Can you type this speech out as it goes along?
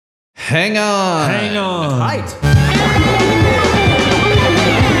Hang on. Hang on. Height.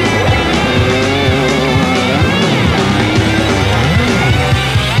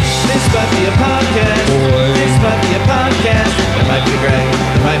 This might be a podcast. This might be a podcast. It might be Greg.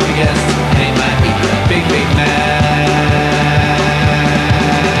 It might be guest. And it might be Big Mass.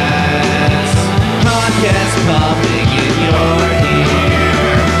 Podcast popping in your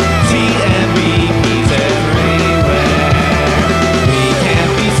ear. TMBP's everywhere. We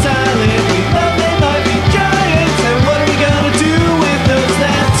can't be silent. We love They Might Be Giants. And what are we gonna do with those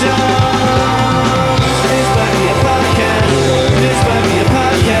that don't? This might be a podcast. This might be a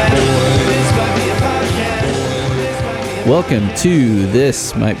podcast. This might be a podcast. This might be a Welcome to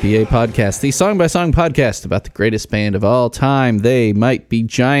This Might Be a Podcast, the song-by-song podcast about the greatest band of all time, They Might Be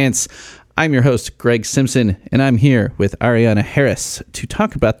Giants. I'm your host, Greg Simpson, and I'm here with Ariana Harris to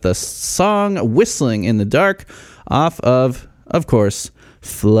talk about the song Whistling in the Dark off of course,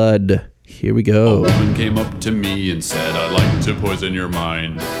 Flood. Here we A go. woman came up to me and said, I'd like to poison your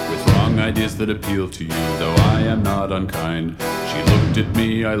mind with wrong ideas that appeal to you, though I am not unkind. She looked at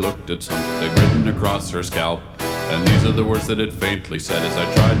me, I looked at something written across her scalp, and these are the words that it faintly said as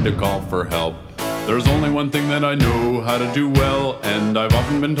I tried to call for help. There's only one thing that I know how to do well, and I've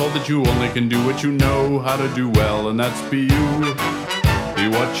often been told that you only can do what you know how to do well, and that's be you. Be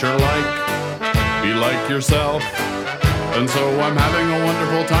what you're like, be like yourself. And so I'm having a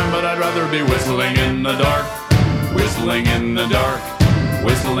wonderful time, but I'd rather be whistling in the dark. Whistling in the dark.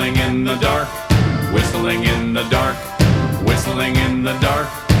 Whistling in the dark. Whistling in the dark. Whistling in the dark.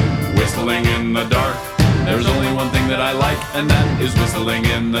 Whistling in the dark. There's only one thing that I like, and that is whistling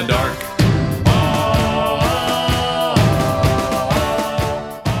in the dark.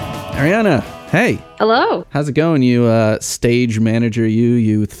 Ariana, hey, Hello. how's it going? You stage manager,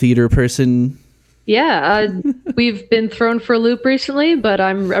 you theater person? Yeah, we've been thrown for a loop recently, but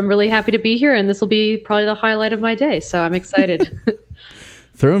I'm really happy to be here, and this will be probably the highlight of my day. So I'm excited.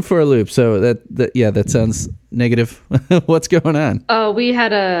 Thrown for a loop. So that sounds negative. What's going on? We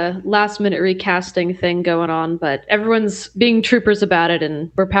had a last-minute recasting thing going on, but everyone's being troopers about it,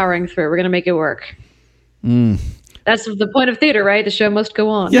 and we're powering through. We're gonna make it work. That's the point of theater, right? The show must go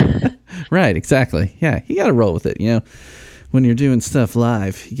on. Yeah, right, exactly. Yeah, you got to roll with it, you know. When you're doing stuff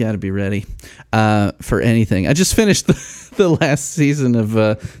live, you got to be ready for anything. I just finished the last season of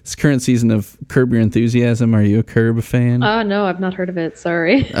this current season of Curb Your Enthusiasm. Are you a Curb fan? Oh no, I've not heard of it.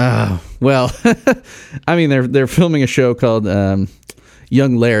 Sorry. Oh, well, I mean, they're filming a show called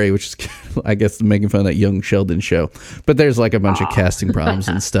Young Larry, which is, I guess, making fun of that Young Sheldon show. But there's like a bunch of casting problems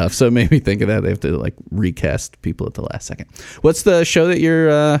and stuff. So it made me think of that. They have to like recast people at the last second. What's the show that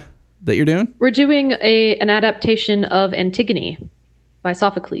you're doing? We're doing an adaptation of Antigone by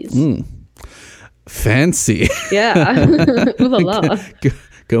Sophocles. Fancy. Yeah. Ooh la la.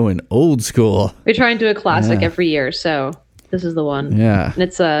 Going old school. We try and do a classic every year, so this is the one. Yeah. And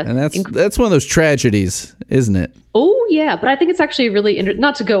it's that's one of those tragedies, isn't it? Oh yeah, but I think it's actually really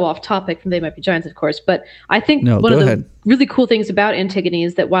not to go off topic from They Might Be Giants, of course, but I think No, one go of the ahead. really cool things about Antigone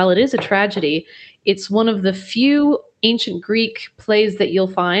is that while it is a tragedy, it's one of the few ancient Greek plays that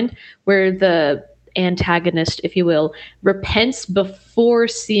you'll find where the antagonist, if you will, repents before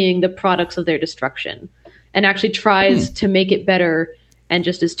seeing the products of their destruction and actually tries to make it better and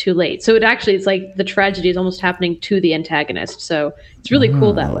just is too late. So it's like the tragedy is almost happening to the antagonist. So it's really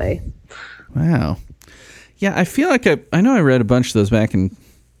cool that way. Wow. Yeah, I feel like I know I read a bunch of those back in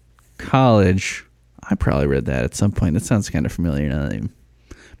college. I probably read that at some point. That sounds kind of familiar now that you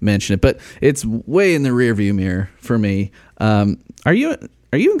mention it, but it's way in the rearview mirror for me. Are you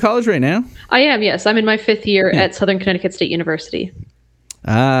in college right now? I am, yes. I'm in my 5th year at Southern Connecticut State University.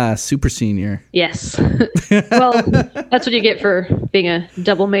 Ah, super senior. Yes. Well, that's what you get for being a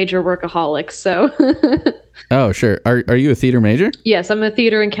double major workaholic. So, Oh, sure. Are you a theater major? yes, I'm a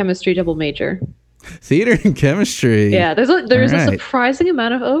theater and chemistry double major. Theater and chemistry. Yeah, there's a All right. surprising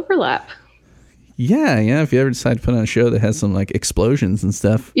amount of overlap. Yeah. If you ever decide to put on a show that has some like explosions and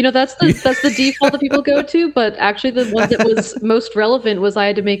stuff. You know, that's the default that people go to, but actually the one that was most relevant was I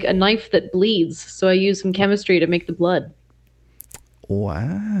had to make a knife that bleeds, so I used some chemistry to make the blood.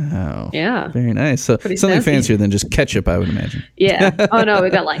 Wow. Yeah. Very nice. So Pretty something snazzy. fancier than just ketchup, I would imagine. Yeah. Oh no, we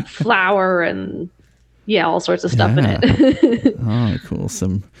got like flour and all sorts of stuff in it. Oh, cool.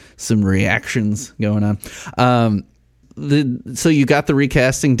 Some reactions going on. So you got the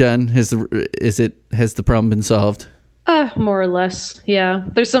recasting done. Has the problem been solved? More or less. Yeah.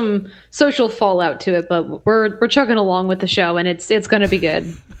 There's some social fallout to it, but we're chugging along with the show, and it's going to be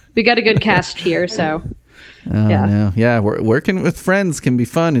good. We got a good cast here, so Oh, Yeah. no. Yeah, working with friends can be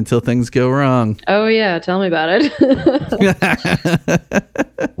fun until things go wrong. Oh yeah, tell me about it.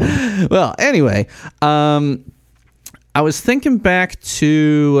 Well, anyway, I was thinking back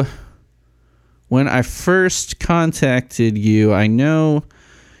to when I first contacted you. I know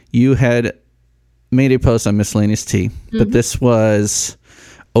you had made a post on Miscellaneous Tea, but this was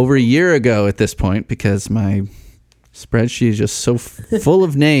over a year ago at this point because my spreadsheet is just so full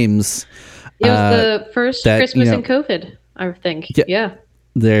of names. It was the first that, Christmas you know- in COVID, I think. Yeah. Yeah.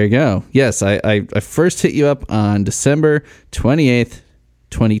 There you go. Yes, I first hit you up on December 28th,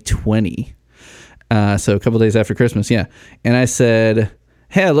 2020. So a couple days after Christmas, yeah. And I said,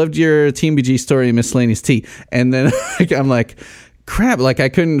 hey, I loved your Team BG story, Miscellaneous Tea. And then I'm like, crap, like I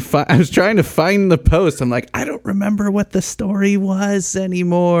couldn't find, I was trying to find the post. I'm like, I don't remember what the story was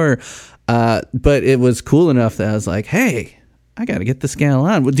anymore. But it was cool enough that I was like, hey, I got to get this gal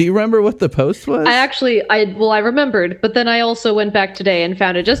on. Do you remember what the post was? I remembered, but then I also went back today and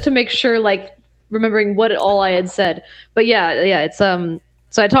found it just to make sure, like, remembering what all I had said. But yeah, it's so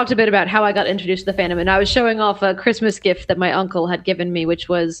I talked a bit about how I got introduced to the fandom, and I was showing off a Christmas gift that my uncle had given me, which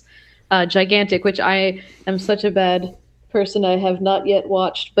was Gigantic, which I am such a bad person. I have not yet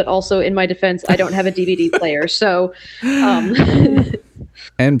watched, but also in my defense, I don't have a DVD player, so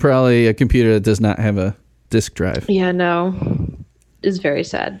and probably a computer that does not have a disk drive. yeah, no, it's very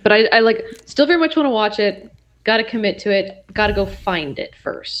sad. But I like still very much want to watch it. Got to commit to it. Got to go find it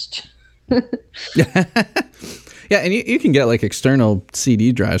first. Yeah, and you can get like external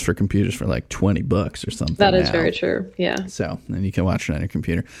CD drives for computers for like $20 or something. That is now. very true. Yeah. So then you can watch it on your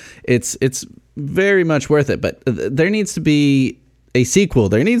computer. It's very much worth it, but there needs to be a sequel.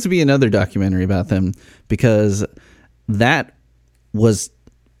 There needs to be another documentary about them because that was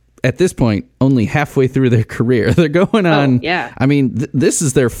at this point only halfway through their career. They're going on. yeah. I mean, this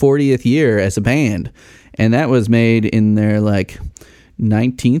is their 40th year as a band, and that was made in their like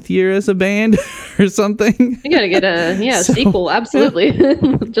 19th year as a band or something. You gotta get a sequel, absolutely.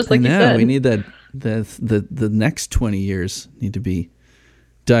 Just like you said. We need that. The next 20 years need to be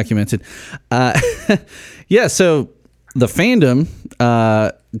documented. Yeah. So the fandom.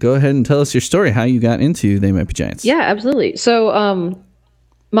 Go ahead and tell us your story. How you got into They Might Be Giants. Yeah, absolutely. So,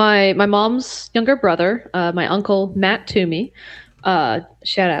 my mom's younger brother, my uncle Matt Toomey,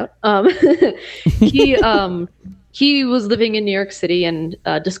 shout out. He was living in New York City and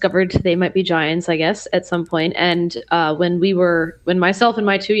discovered They Might Be Giants, I guess, at some point. And when myself and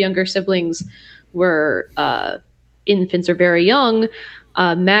my two younger siblings were infants or very young,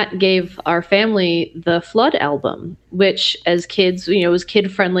 Matt gave our family the Flood album, which as kids, was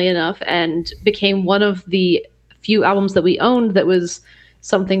kid friendly enough and became one of the few albums that we owned that was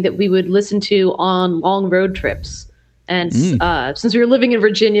something that we would listen to on long road trips. And since we were living in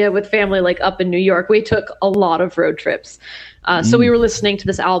Virginia with family, like up in New York, we took a lot of road trips. So we were listening to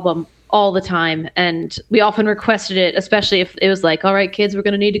this album all the time, and we often requested it, especially if it was like, all right, kids, we're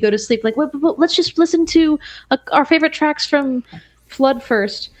going to need to go to sleep. Like, let's just listen to our favorite tracks from Flood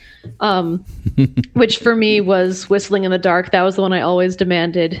first, which for me was Whistling in the Dark. That was the one I always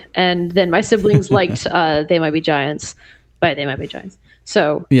demanded. And then my siblings liked They Might Be Giants by They Might Be Giants.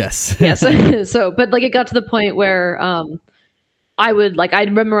 So Yes. but like it got to the point where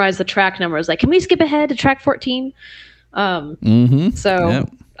I'd memorize the track numbers. Like, can we skip ahead to track 14? So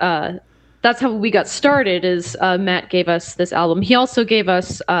that's how we got started. Is Matt gave us this album. He also gave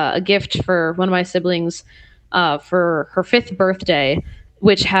us a gift for one of my siblings for her 5th birthday,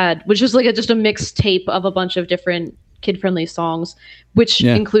 which was like just a mixtape of a bunch of different kid-friendly songs, which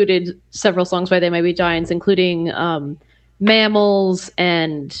included several songs by They Might Be Giants, including Mammals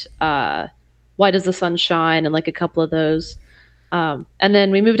and Why Does the Sun Shine, and like a couple of those. And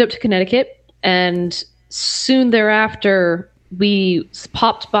then we moved up to Connecticut, and soon thereafter we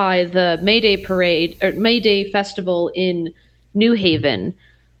popped by the Mayday Parade or Mayday Festival in New Haven,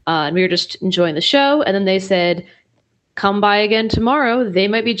 and we were just enjoying the show. And then they said, "Come by again tomorrow. They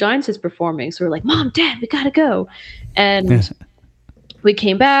Might Be Giants is performing." So we're like, "Mom, Dad, we gotta go." And we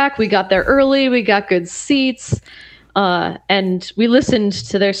came back. We got there early. We got good seats. And we listened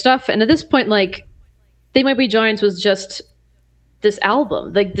to their stuff, and at this point, like, They Might Be Giants was just this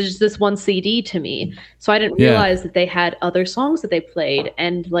album. Like, there's this one CD to me, so I didn't realize that they had other songs that they played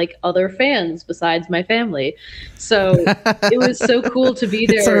and like other fans besides my family. So it was so cool to be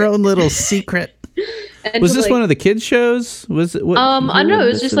there. It's our own little secret. And Was to, this like, one of the kids shows? Was it? I know it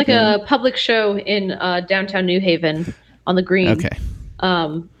was just like a public show in downtown New Haven on the Green. Okay.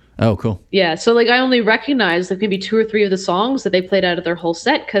 Oh, cool. Yeah, so like I only recognized like maybe 2 or 3 of the songs that they played out of their whole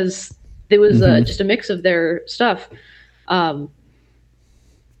set because it was just a mix of their stuff.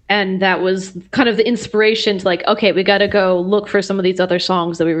 And that was kind of the inspiration to like, okay, we got to go look for some of these other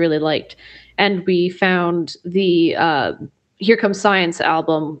songs that we really liked. And we found the Here Comes Science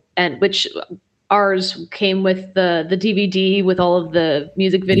album, and which ours came with the DVD with all of the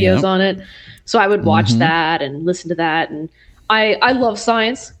music videos on it. So I would watch that and listen to that. And I love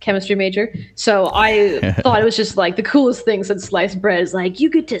science, chemistry major. So I thought it was just like the coolest thing since sliced bread is like, you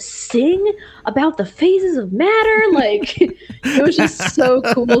get to sing about the phases of matter. Like it was just so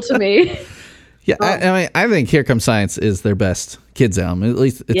cool to me. Yeah, I mean, I think Here Comes Science is their best kids album. At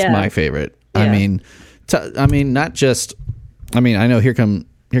least it's my favorite. Yeah. I mean, not just. I mean, I know Here Come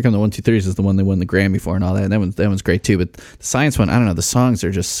the 1-2-3s is the one they won the Grammy for and all that. And that one's great too. But the science one, I don't know. The songs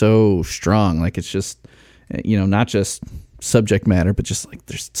are just so strong. Like it's just, not just subject matter, but just like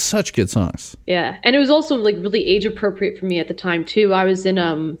there's such good songs. Yeah, and it was also like really age appropriate for me at the time too. I was in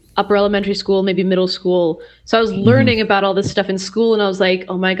upper elementary school, maybe middle school, so I was learning about all this stuff in school, and I was like,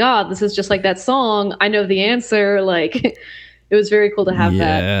 oh my god, this is just like that song. I know the answer. Like it was very cool to have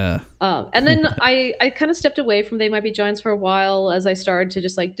that. And then I kind of stepped away from They Might Be Giants for a while as I started to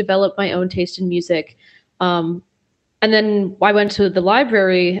just like develop my own taste in music. And then I went to the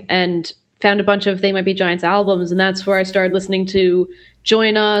library and found a bunch of They Might Be Giants albums, and that's where I started listening to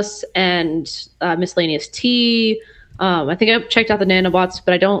Join Us and Miscellaneous T. I think I checked out the Nanobots,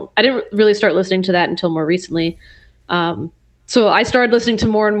 but I didn't really start listening to that until more recently. So I started listening to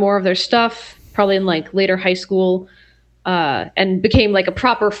more and more of their stuff, probably in like later high school, and became like a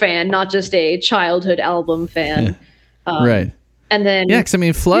proper fan, not just a childhood album fan. Right. And then because I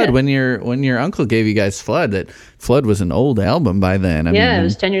mean, Flood. When your uncle gave you guys Flood, that Flood was an old album by then. I mean, it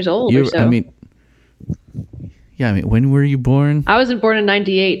was 10 years old or so. I mean, when were you born? I wasn't born in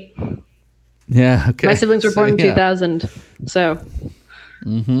 98. Yeah, okay. My siblings were born in 2000. So,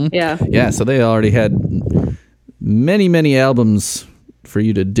 yeah. Yeah, so they already had many, many albums for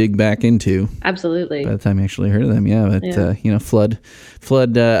you to dig back into. Absolutely. By the time you actually heard of them, but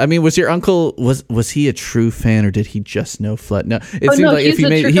Flood. I mean, was your uncle was he a true fan, or did he just know Flood? No, it seemed like if he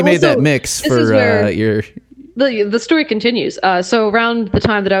made that mix for your. The story continues. So around the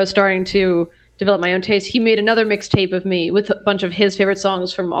time that I was starting to develop my own taste, he made another mixtape of me with a bunch of his favorite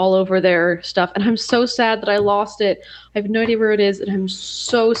songs from all over their stuff, and I'm so sad that I lost it. I have no idea where it is, and I'm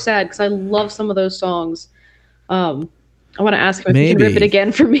so sad because I love some of those songs. I want to ask him if he can rip it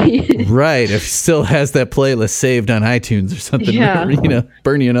again for me. Right. If he still has that playlist saved on iTunes or something,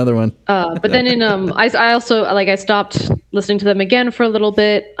 burn you another one. But then in I also I stopped listening to them again for a little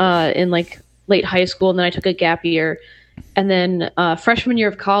bit in like late high school, and then I took a gap year. And then freshman year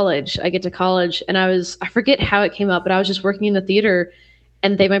of college, I get to college, and I forget how it came up, but I was just working in the theater,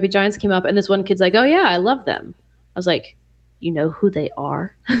 and They Might Be Giants came up, and this one kid's like, oh yeah, I love them. I was like, you know who they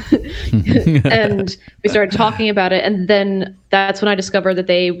are? And we started talking about it, and then that's when I discovered that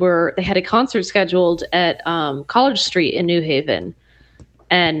they had a concert scheduled at College Street in New Haven.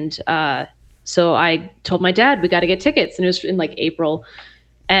 And so I told my dad we got to get tickets, and it was in like April,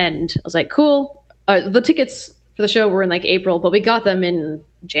 and I was like, cool. The tickets for the show were in like April, but we got them in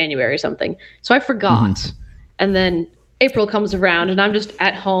January or something, so I forgot. And then April comes around, and I'm just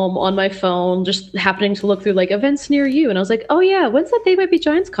at home on my phone, just happening to look through like events near you. And I was like, oh yeah, when's that They Might Be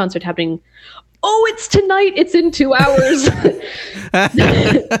Giants concert happening? Oh, it's tonight. It's in 2 hours.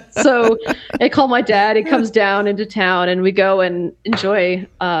 So I call my dad. He comes down into town, and we go and enjoy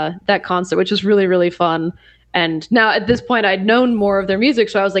that concert, which was really, really fun. And now at this point, I'd known more of their music,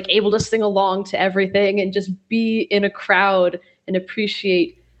 so I was like able to sing along to everything and just be in a crowd and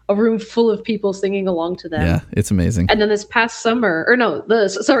appreciate a room full of people singing along to them. Yeah, it's amazing. And then this past summer,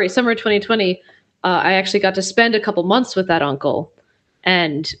 summer 2020, I actually got to spend a couple months with that uncle,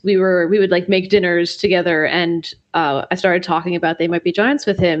 and we would like make dinners together, and I started talking about They Might Be Giants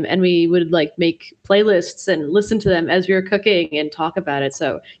with him, and we would like make playlists and listen to them as we were cooking and talk about it.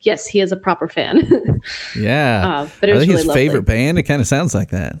 So yes, he is a proper fan. Yeah, but it was really his lovely. favorite band. It kind of sounds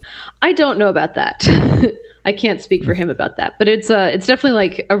like that. I don't know about that. I can't speak for him about that, but it's definitely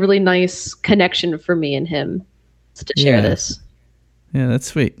like a really nice connection for me and him to share this. Yeah, that's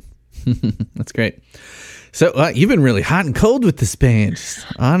sweet. That's great. So you've been really hot and cold with this band, just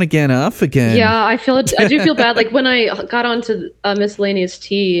on again, off again. Yeah, I do feel bad. Like when I got onto Miscellaneous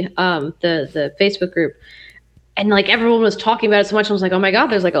T, the Facebook group, and like everyone was talking about it so much, I was like, oh my god,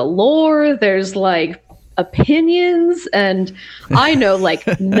 there's like a lore, there's like opinions, and I know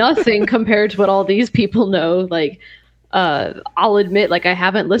like nothing compared to what all these people know. Like I'll admit, like I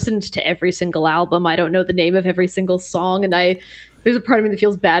haven't listened to every single album. I don't know the name of every single song, and there's a part of me that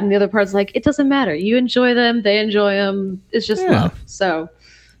feels bad, and the other part's like, it doesn't matter. You enjoy them, they enjoy them. It's just love. So,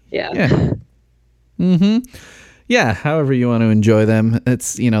 yeah. yeah, however you want to enjoy them.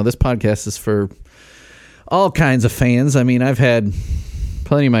 It's, this podcast is for all kinds of fans. I mean, I've had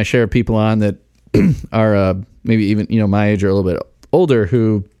plenty of my share of people on that are maybe even, my age or a little bit older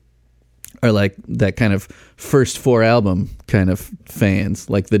who are like that kind of first 4 album kind of fans,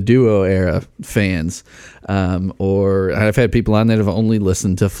 like the duo era fans. Or I've had people on that have only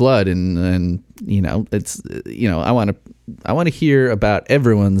listened to Flood and it's, I want to hear about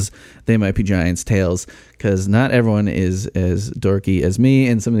everyone's They Might Be Giants tales, because not everyone is as dorky as me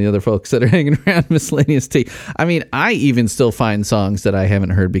and some of the other folks that are hanging around Miscellaneous Tea. I mean, I even still find songs that I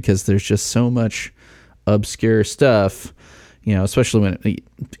haven't heard because there's just so much obscure stuff, especially when,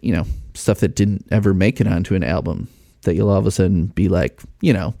 stuff that didn't ever make it onto an album, that you'll all of a sudden be like,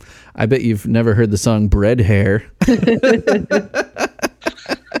 I bet you've never heard the song Bread Hair.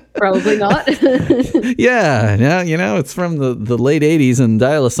 Probably not. Yeah, it's from the late 80s and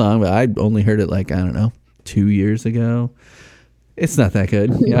Dial-A-Song, but I only heard it 2 years ago. It's not that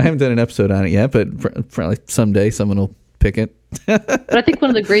good. I haven't done an episode on it yet, but probably someday someone will pick it. But I think one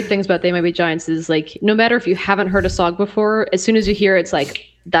of the great things about They Might Be Giants is, no matter if you haven't heard a song before, as soon as you hear it, it's like,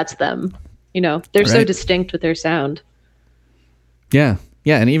 that's them. They're so distinct with their sound. Yeah.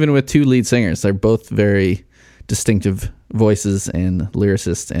 Yeah, and even with 2 lead singers, they're both very distinctive voices and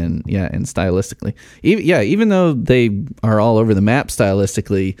lyricists and stylistically. Even though they are all over the map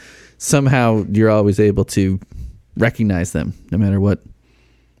stylistically, somehow you're always able to recognize them no matter what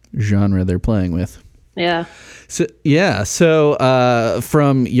genre they're playing with. Yeah. So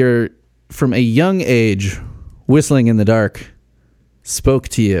from a young age, Whistling in the Dark spoke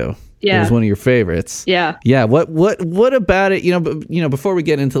to you. Yeah. It was one of your favorites. Yeah. Yeah. What about it? Before we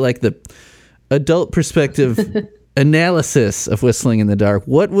get into the adult perspective analysis of Whistling in the Dark,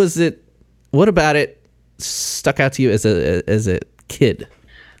 what about it stuck out to you as a kid?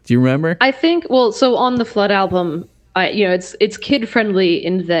 Do you remember? I think, so on the Flood album, it's kid friendly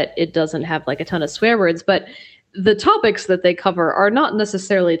in that it doesn't have a ton of swear words, but the topics that they cover are not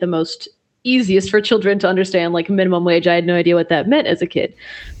necessarily the most easiest for children to understand, like minimum wage. I had no idea what that meant as a kid.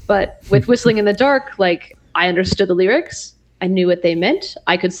 But with Whistling in the Dark, I understood the lyrics. I knew what they meant.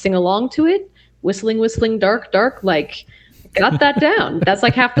 I could sing along to it. Whistling, whistling, dark, dark, got that down. That's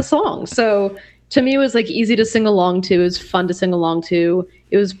half the song. So to me, it was easy to sing along to. It was fun to sing along to.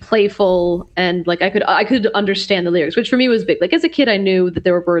 It was playful, and I could understand the lyrics, which for me was big. As a kid, I knew that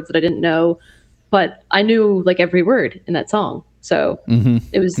there were words that I didn't know, but I knew every word in that song. So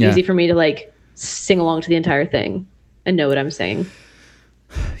it was easy for me to sing along to the entire thing and know what I'm saying.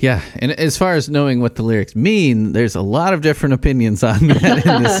 Yeah, and as far as knowing what the lyrics mean, there's a lot of different opinions on that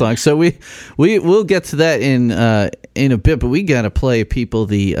in this song. So we'll get to that in a bit, but we got to play people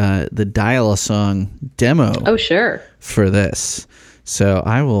the Dial-A-Song demo. Oh, sure. For this. So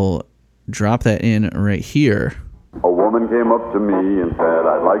I will drop that in right here. A woman came up to me and said,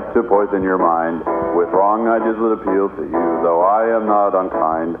 I'd like to poison your mind with wrong ideas that appeal to you, though I am not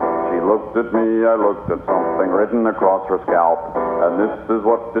unkind. She looked at me, I looked at something written across her scalp, and this is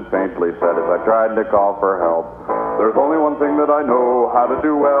what it faintly said as I tried to call for help. There's only one thing that I know how to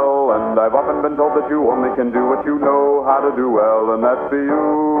do well, and I've often been told that you only can do what you know how to do well, and that's be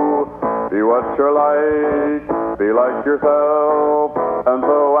you. Be what you're like, be like yourself. And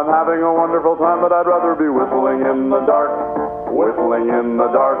so I'm having a wonderful time, but I'd rather be whistling in the dark, whistling in the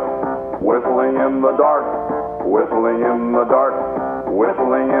dark, whistling in the dark, whistling in the dark,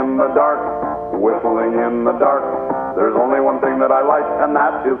 whistling in the dark, whistling in the dark. There's only one thing that I like, and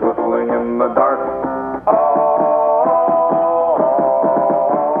that is whistling in the dark.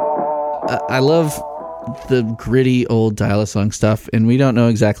 I love the gritty old Dial-A-Song stuff, and we don't know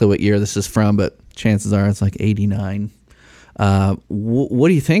exactly what year this is from, but chances are it's 89. What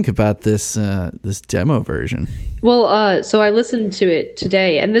do you think about this demo version? Well, so I listened to it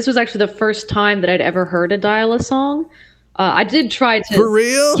today, and this was actually the first time that I'd ever heard a Dial-A-Song. I did try to... For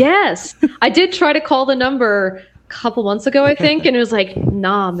real? Yes. I did try to call the number a couple months ago, I think, and it was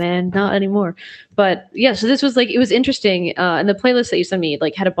nah, man, not anymore. But yeah, so this was it was interesting. And the playlist that you sent me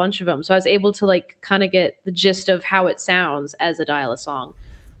had a bunch of them, so I was able to kind of get the gist of how it sounds as a Dial-A-Song.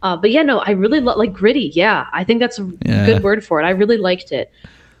 But yeah, no, I really like gritty. Yeah, I think that's a good word for it. I really liked it.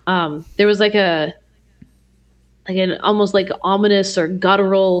 There was an almost ominous or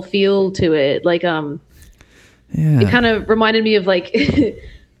guttural feel to it. It kind of reminded me of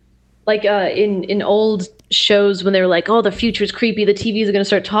in old shows when they were oh, the future's creepy, the TVs are going to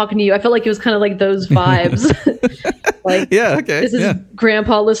start talking to you. I felt like it was kind of those vibes. Yeah, okay. This is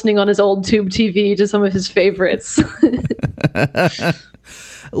Grandpa listening on his old tube TV to some of his favorites.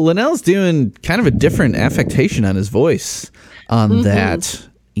 Linnell's doing kind of a different affectation on his voice on that.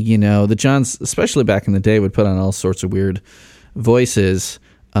 the Johns, especially back in the day, would put on all sorts of weird voices.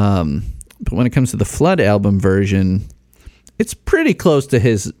 But when it comes to the Flood album version, it's pretty close to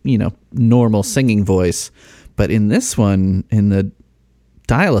his, normal singing voice. But in this one, in the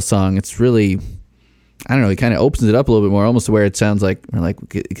Dial-A-Song, it's really, I don't know, he kind of opens it up a little bit more, almost to where it sounds like,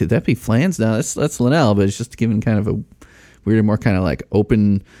 could that be Flans? No, that's Linnell, but it's just giving kind of a weird, more kind of like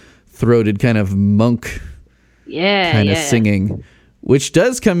open-throated kind of monk kind of singing. Which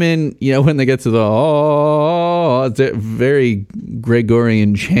does come in, when they get to the very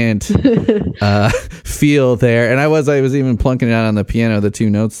Gregorian chant feel there. And I was even plunking it out on the piano, the two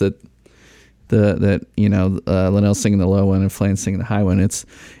notes that Linnell's singing the low one and Flan's singing the high one. It's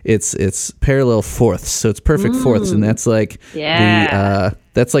parallel fourths, so it's perfect fourths, and that's like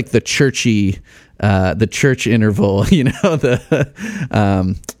that's like the churchy, the church interval, the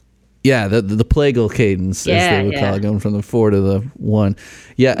plagal cadence, as they would call it, going from the 4 to the 1.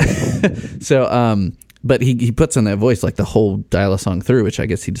 Yeah. So, but he puts on that voice like the whole Dial-A-Song through, which I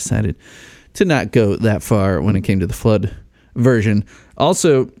guess he decided to not go that far when it came to the Flood version.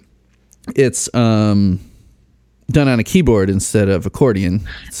 Also, it's done on a keyboard instead of accordion.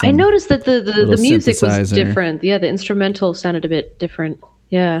 I noticed that the music was synthesizer. different. Yeah, the instrumental sounded a bit different.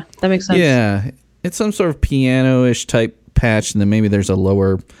 Yeah, that makes sense. Yeah, it's some sort of piano-ish type patch, and then maybe there's a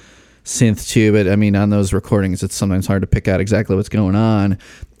lower synth too, but I mean, on those recordings it's sometimes hard to pick out exactly what's going on,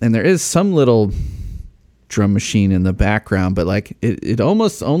 and there is some little drum machine in the background, but like it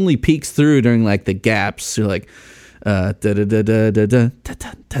almost only peeks through during like the gaps. So like kind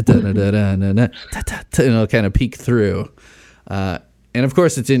of peek through, and of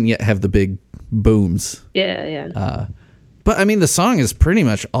course it didn't yet have the big booms. But I mean, the song is pretty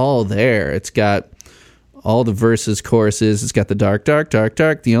much all there. It's got all the verses, choruses. It's got the dark, dark, dark,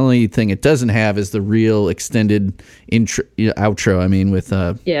 dark. The only thing it doesn't have is the real extended outro. I mean, with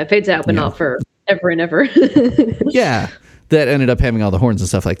it fades out, but not for ever and ever. Yeah, that ended up having all the horns and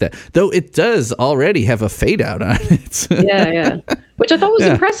stuff like that. Though it does already have a fade out on it. yeah, which I thought was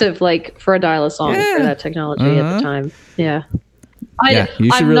impressive, like for a Dial-A-Song for that technology at the time. Yeah.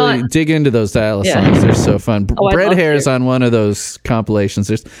 You should really dig into those Dial-A-Songs. They're so fun. Bread Hair is on one of those compilations.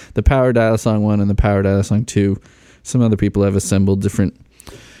 There's the Power Dial-A-Song 1 and the Power Dial-A-Song 2. Some other people have assembled different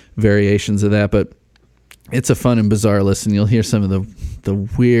variations of that, but it's a fun and bizarre listen. You'll hear some of the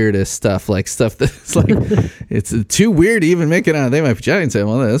weirdest stuff, like stuff that's like, it's too weird to even make it on They Might Be Giant and say,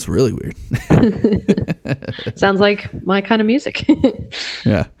 well, that's really weird. Sounds like my kind of music.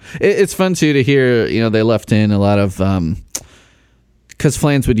 Yeah. It's fun, too, to hear, they left in a lot of... because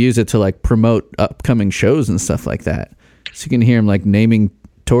Flans would use it to like promote upcoming shows and stuff like that. So you can hear him like naming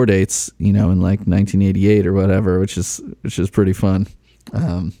tour dates, in like 1988 or whatever, which is pretty fun.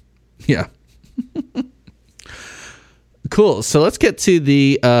 Yeah. Cool. So let's get to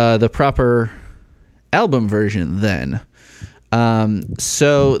the proper album version then.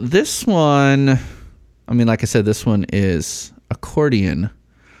 So this one, I mean, like I said, this one is accordion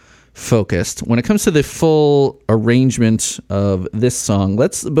focused. When it comes to the full arrangement of this song,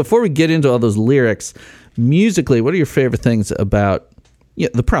 before we get into all those lyrics, musically, what are your favorite things about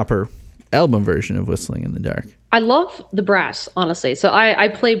the proper album version of Whistling in the Dark? I love the brass, honestly. So I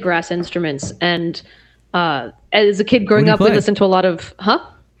play brass instruments, and as a kid growing up, we listened to a lot of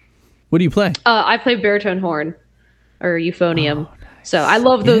What do you play? I play baritone horn or euphonium. Oh, nice. So I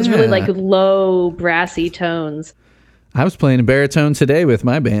love those really like low brassy tones. I was playing a baritone today with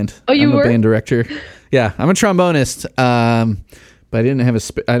my band. Oh, you were? I'm a band director. Yeah, I'm a trombonist, but I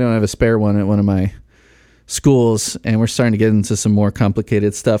don't have a spare one at one of my schools, and we're starting to get into some more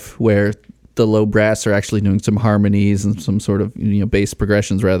complicated stuff where the low brass are actually doing some harmonies and some sort of bass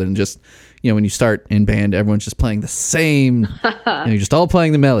progressions rather than just when you start in band, everyone's just playing the same. You're just all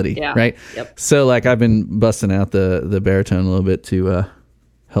playing the melody, right? Yep. So like I've been busting out the baritone a little bit to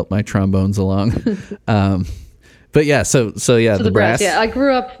help my trombones along. But yeah, so the brass. Yeah, I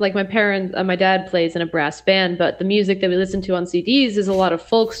grew up like my dad plays in a brass band, but the music that we listen to on CDs is a lot of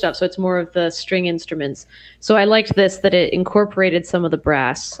folk stuff, so it's more of the string instruments. So I liked that it incorporated some of the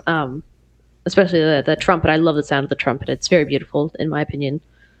brass, especially the trumpet. I love the sound of the trumpet. It's very beautiful, in my opinion.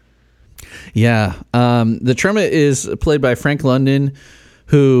 Yeah, the trumpet is played by Frank London,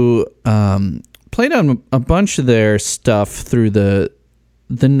 who played on a bunch of their stuff through the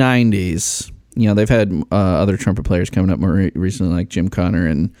 90s. They've had other trumpet players coming up more recently, like Jim Connor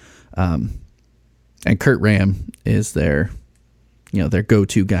and Kurt Ram is their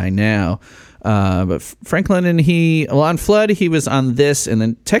go-to guy now. But Frank London, on Flood, he was on this, and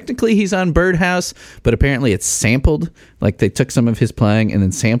then technically he's on Birdhouse, but apparently it's sampled. Like they took some of his playing and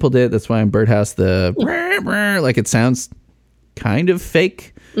then sampled it. That's why on Birdhouse like it sounds kind of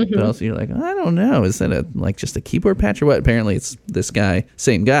fake, but also you're like, I don't know, is that just a keyboard patch or what? Apparently it's this guy,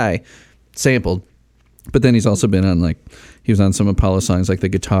 same guy, sampled. But then he's also been on he was on some Apollo songs like The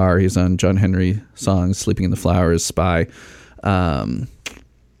Guitar. He's on John Henry songs, Sleeping in the Flowers, Spy. He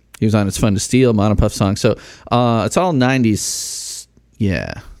was on It's Fun to Steal, Monopuff song. So it's all 90s,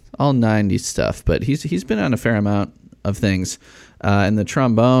 all 90s stuff. But he's been on a fair amount of things. And the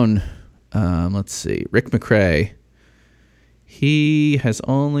trombone, let's see, Rick McRae. He has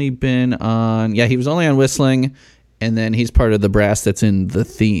only been on, he was only on Whistling, and then he's part of the brass that's in the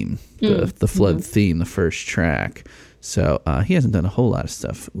theme, the Flood theme, the first track. So he hasn't done a whole lot of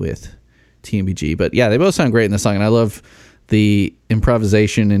stuff with TMBG. But yeah, they both sound great in the song, and I love the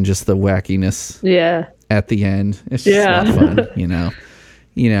improvisation and just the wackiness at the end. It's just a lot of fun, and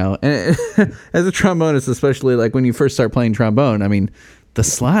as a trombonist, especially when you first start playing trombone, I mean, the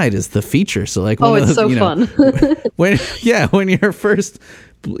slide is the feature. So it's so fun. when you're first,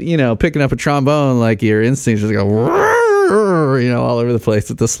 picking up a trombone, your instincts just go, all over the place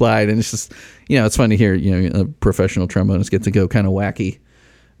with the slide. And it's just, it's fun to hear, a professional trombonist get to go kind of wacky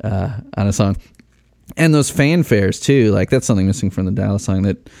on a song. And those fanfares too, that's something missing from the Dallas song,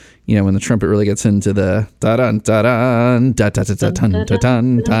 that, when the trumpet really gets into the da-dun, da-dun, da-da-da-da-dun,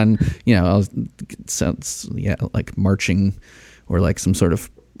 da-dun, dun, it sounds, like marching, or some sort of,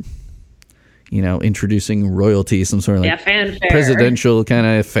 introducing royalty, some sort of fanfare. Presidential kind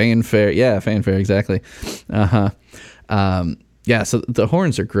of fanfare. Yeah, fanfare, exactly. So the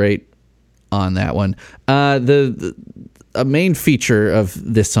horns are great on that one. A main feature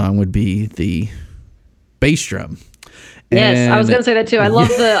of this song would be the bass drum. Yes, I was going to say that too. I love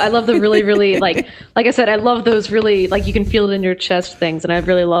the really, really like I said, I love those really, you can feel it in your chest things. And I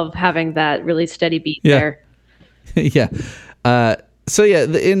really love having that really steady beat there. Yeah.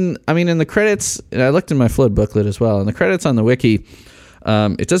 In the credits, and I looked in my Flood booklet as well, in the credits on the wiki,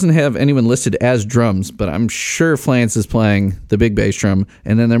 it doesn't have anyone listed as drums, but I'm sure Flans is playing the big bass drum.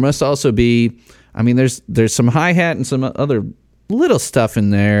 And then there must also be, there's some hi-hat and some other little stuff in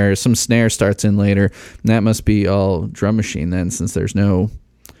there. Some snare starts in later, and that must be all drum machine then, since there's no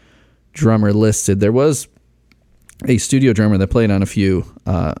drummer listed. There was a studio drummer that played on a few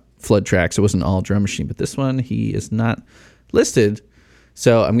Flood tracks. It wasn't all drum machine, but this one, he is not listed.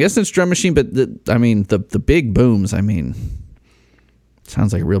 So I'm guessing it's drum machine, but the big booms,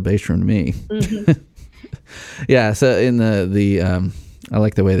 sounds like a real bass drum to me. So in the I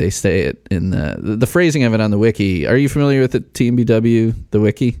like the way they say it in the phrasing of it on the wiki. Are you familiar with the TMBW, the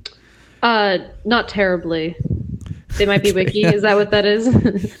wiki? Not terribly. They might be wiki. Is that what that is?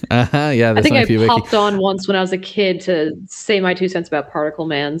 Yeah, I think I popped on once when I was a kid to say my 2 cents about Particle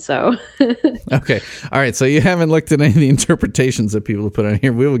Man. So okay, all right. So you haven't looked at any of the interpretations that people have put on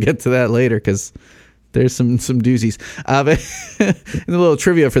here. We will get to that later because there's some doozies. But in the little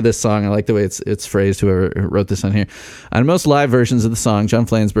trivia for this song, I like the way it's phrased. Whoever wrote this on here, on most live versions of the song, John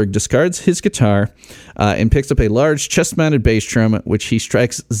Flansburgh discards his guitar and picks up a large chest-mounted bass drum, which he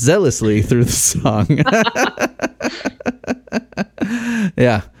strikes zealously through the song.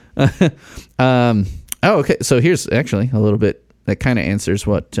 Yeah. Okay. So here's actually a little bit that kind of answers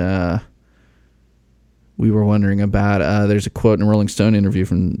what we were wondering about. There's a quote in a Rolling Stone interview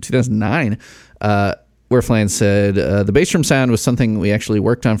from 2009 where Flans said, the bass drum sound was something we actually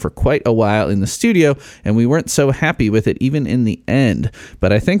worked on for quite a while in the studio, and we weren't so happy with it even in the end.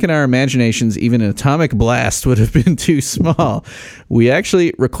 But I think in our imaginations, even an Atomic Blast would have been too small. We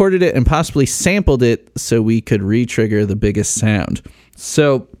actually recorded it and possibly sampled it so we could re-trigger the biggest sound.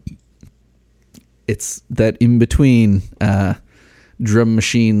 So it's that in-between drum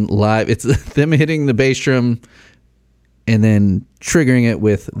machine live. It's them hitting the bass drum and then triggering it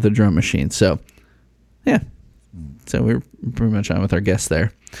with the drum machine. So yeah, so we're pretty much on with our guess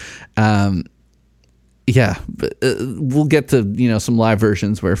there. But we'll get to some live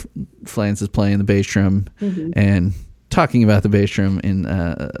versions where Flans is playing the bass drum and talking about the bass drum, and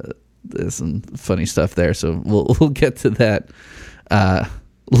there's some funny stuff there. So we'll get to that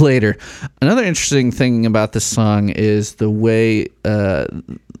later. Another interesting thing about this song is the way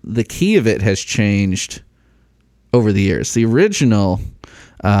the key of it has changed over the years. The original,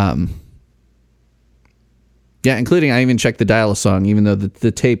 including, I even checked the Dial-A-Song, even though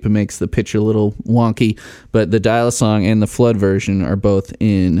the tape makes the pitch a little wonky, but the Dial-A-Song and the Flood version are both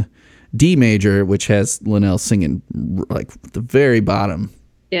in D major, which has Linnell singing the very bottom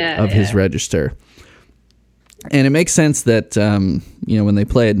of his register. And it makes sense that, when they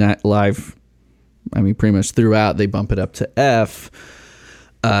play it live, pretty much throughout, they bump it up to F.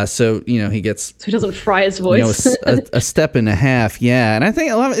 So he gets, so he doesn't fry his voice. A step and a half. Yeah. And I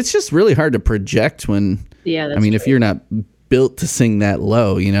think it's just really hard to project when, if you're not built to sing that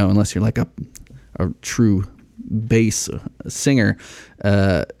low, you know, unless you're like a true bass singer.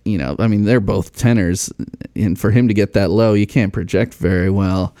 You know, I mean, they're both tenors, and for him to get that low, you can't project very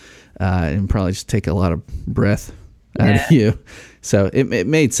well, and probably just take a lot of breath out of you. So it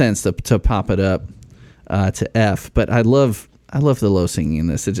made sense to pop it up to F. But I love the low singing in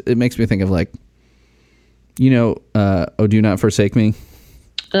this. It makes me think of, like, you know, "Oh Do Not Forsake Me."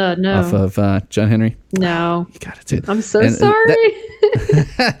 No. Off of John Henry. No. You got it, dude. I'm so sorry.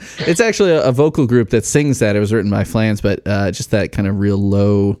 It's actually a vocal group that sings that. It was written by Flans, but just that kind of real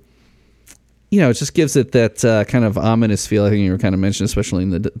low, you know, it just gives it that kind of ominous feel. I think you were kind of mentioning, especially in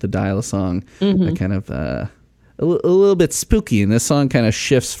the Dial song, that kind of a little bit spooky. And this song kind of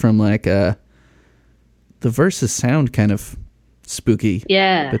shifts from like the verses sound kind of spooky,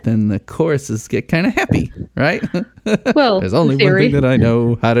 but then the choruses get kind of happy, right? Well, there's only one thing that I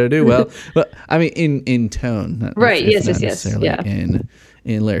know how to do well. But I mean, in tone, right? Yes, Yeah.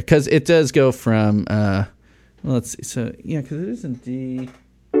 In lyric, because it does go from well, let's see. So yeah, because it is in D.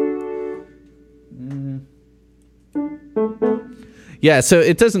 Yeah, so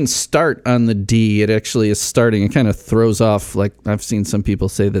it doesn't start on the D. It actually is starting. It kind of throws off. Like, I've seen some people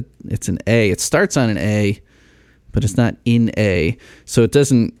say that it's an A. It starts on an A, but it's not in A. So it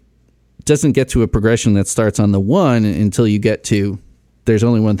doesn't get to a progression that starts on the 1 until you get to, there's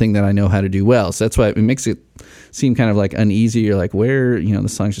only one thing that I know how to do well. So that's why it makes it seem kind of like uneasy. You're like, where, you know, the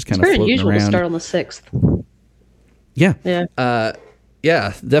song's just kind of floating around. It's very unusual to start on the 6th. Yeah. Yeah.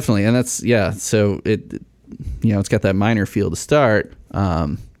 Yeah, definitely. And that's, yeah. So it, you know, it's got that minor feel to start.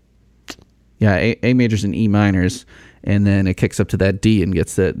 Yeah, A majors and E minors. And then it kicks up to that D and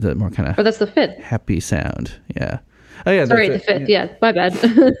gets the more kind of... Oh, that's the 5th. Happy sound. Yeah. Oh, yeah. Sorry, the 5th. Yeah, my bad.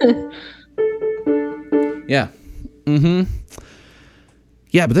 Yeah. Mm-hmm.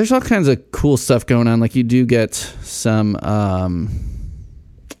 Yeah, but there's all kinds of cool stuff going on. Like, you do get some...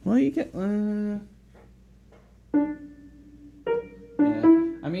 well, you get... yeah.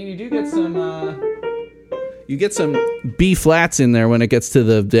 I mean, you do get some... you get some B flats in there when it gets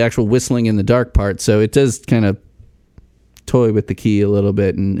to the actual whistling in the dark part. So it does kind of toy with the key a little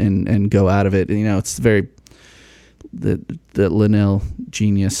bit and go out of it. And, you know, it's very the Linnell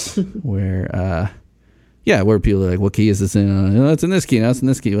genius where where people are like, what key is this in? Oh, it's in this key. No, it's in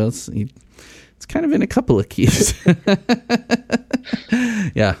this key. Well, it's kind of in a couple of keys.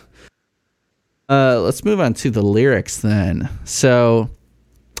 Yeah. Let's move on to the lyrics then. So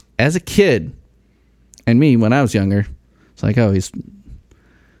as a kid, and me when I was younger, it's like, oh, he's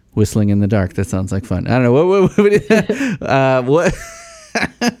whistling in the dark. That sounds like fun. I don't know what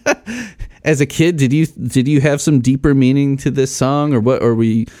as a kid, did you have some deeper meaning to this song, or what? Or were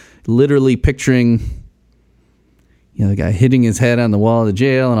we literally picturing, you know, the guy hitting his head on the wall of the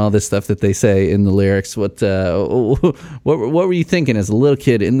jail and all this stuff that they say in the lyrics? What were you thinking as a little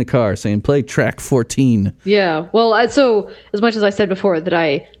kid in the car saying, play track 14? Yeah. Well, so as much as I said before that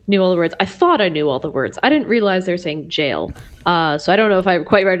I knew all the words, I thought I knew all the words. I didn't realize they were saying jail. So I don't know if I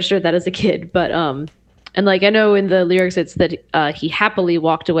quite registered that as a kid, but and like I know in the lyrics it's that he happily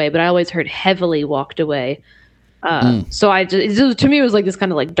walked away, but I always heard heavily walked away. So to me it was like this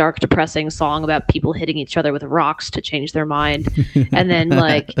kind of like dark, depressing song about people hitting each other with rocks to change their mind. And then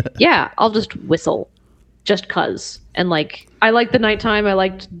like, yeah, I'll just whistle just cuz. And like, I liked the nighttime. I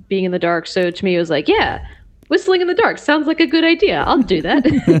liked being in the dark. So to me it was like, yeah, whistling in the dark sounds like a good idea. I'll do that.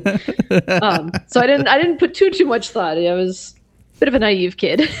 So I didn't put too much thought. I was a bit of a naive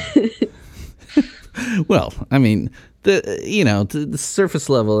kid. Well, I mean, the surface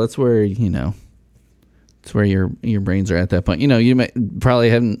level, that's where, you know, it's where your brains are at that point. You know, you probably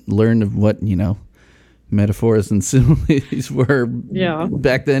haven't learned of what, you know, metaphors and similes were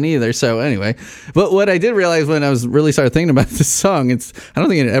back then either. So anyway, but what I did realize when I was really started thinking about this song, I don't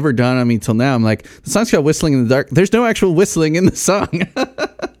think it had ever dawned on me till now. I'm like, the song's called Whistling in the Dark. There's no actual whistling in the song.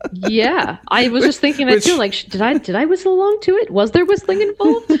 Yeah, I was just thinking that too. Like, did I whistle along to it? Was there whistling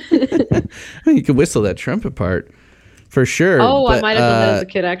involved? I mean, you could whistle that trumpet part for sure. Oh, but, I might have done that as a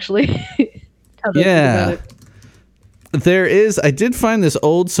kid, actually. Yeah. I did find this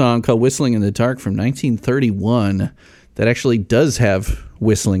old song called Whistling in the Dark from 1931 that actually does have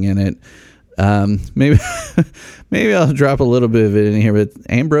whistling in it. Maybe I'll drop a little bit of it in here, but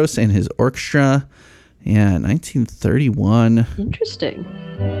Ambrose and his orchestra. Yeah, 1931. Interesting.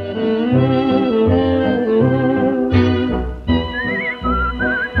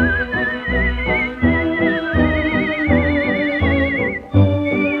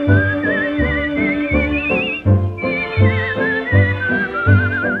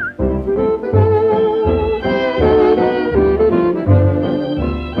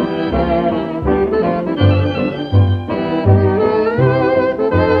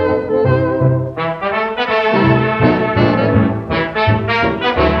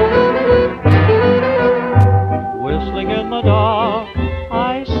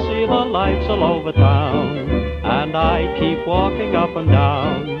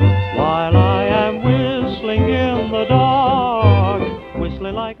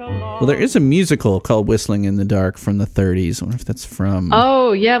 Well, there is a musical called Whistling in the Dark from the 30s. I wonder if that's from...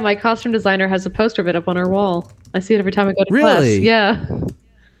 Oh, yeah, my costume designer has a poster of it up on her wall. I see it every time I go to class. Really? Yeah.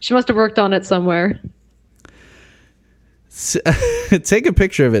 She must have worked on it somewhere. Take a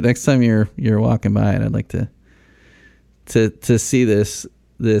picture of it next time you're walking by it. I'd like to see this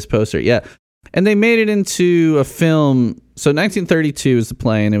poster. Yeah. And they made it into a film. So 1932 is the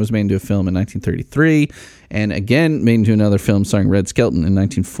play, and it was made into a film in 1933, and again made into another film starring Red Skelton in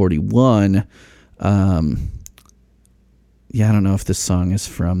 1941. Yeah, I don't know if this song is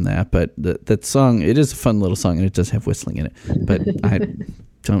from that, but that song, it is a fun little song, and it does have whistling in it. But I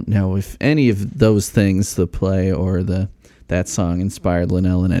don't know if any of those things, the play or that song, inspired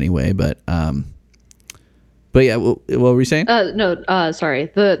Linnell in any way. But yeah, what were we saying?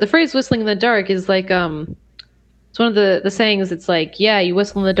 Sorry. The phrase "whistling in the dark" is like it's one of the sayings. It's like, yeah, you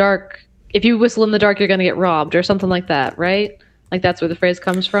whistle in the dark. If you whistle in the dark, you're gonna get robbed, or something like that, right? Like that's where the phrase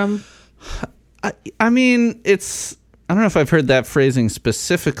comes from. I mean, I don't know if I've heard that phrasing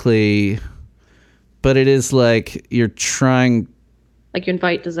specifically, but it is like you're trying, like you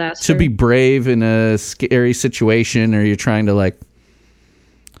invite disaster, to be brave in a scary situation, or you're trying to like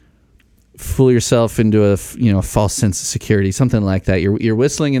fool yourself into a false sense of security, something like that. You're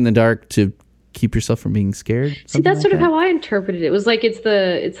whistling in the dark to keep yourself from being scared. See, that's sort of how I interpreted it. It was like it's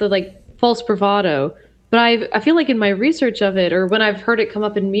the like false bravado. But I feel like in my research of it, or when I've heard it come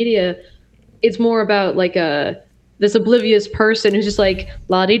up in media, it's more about like this oblivious person who's just like,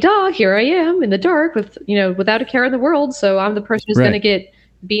 la-di-da, here I am in the dark with, without a care in the world. So I'm the person who's going to get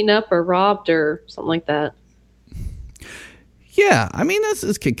beaten up or robbed or something like that. Yeah. I mean,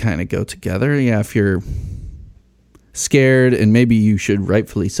 this could kind of go together. Yeah. If you're scared, and maybe you should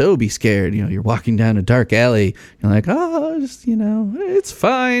rightfully so be scared, you're walking down a dark alley. You're like, oh, just, it's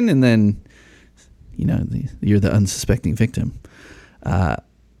fine. And then, you're the unsuspecting victim.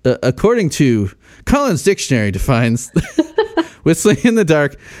 According to Collins Dictionary defines whistling in the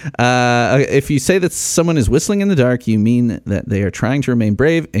dark. If you say that someone is whistling in the dark, you mean that they are trying to remain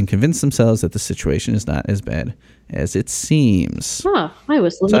brave and convince themselves that the situation is not as bad as it seems. I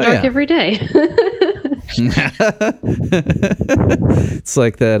whistle in the dark every day. It's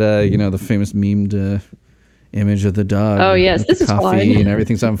like that, the famous memed image of the dog. Oh, yes, this is fine. And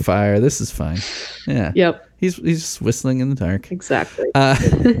everything's on fire. This is fine. Yeah. Yep. He's just whistling in the dark. Exactly.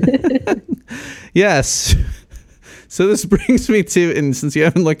 Yes. So this brings me to, and since you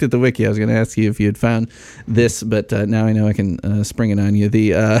haven't looked at the wiki, I was going to ask you if you had found this, but now I know I can spring it on you.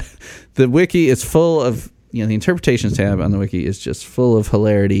 The wiki is full of, the interpretations tab on the wiki is just full of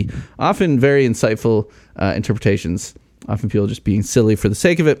hilarity, often very insightful interpretations, often people just being silly for the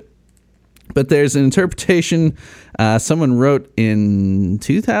sake of it. But there's an interpretation someone wrote in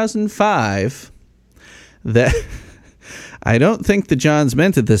 2005 that I don't think the Johns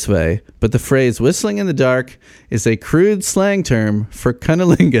meant it this way, but the phrase whistling in the dark is a crude slang term for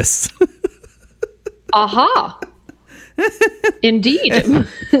cunnilingus. Aha. Indeed.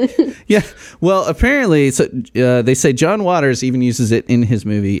 Yeah. Well, apparently, so they say John Waters even uses it in his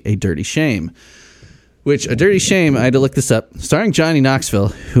movie A Dirty Shame, which A Dirty Shame, I had to look this up, starring Johnny Knoxville,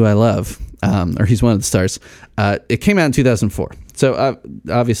 who I love, or he's one of the stars. It came out in 2004. So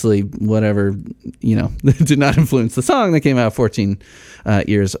obviously, whatever, did not influence the song that came out 14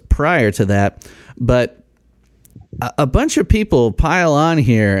 years prior to that. But a bunch of people pile on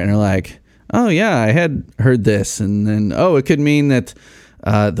here and are like, oh, yeah, I had heard this. And then, it could mean that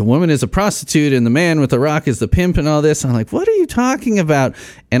the woman is a prostitute and the man with the rock is the pimp and all this. I'm like, what are you talking about?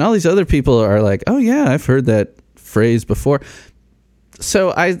 And all these other people are like, oh, yeah, I've heard that phrase before.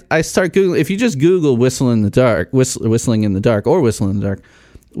 So I start Googling. If you just Google whistling in the dark, whistling in the dark,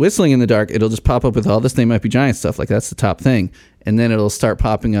 it'll just pop up with all this They Might Be Giant stuff. Like that's the top thing. And then it'll start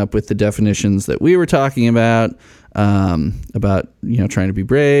popping up with the definitions that we were talking about trying to be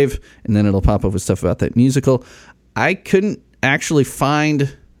brave. And then it'll pop up with stuff about that musical. I couldn't actually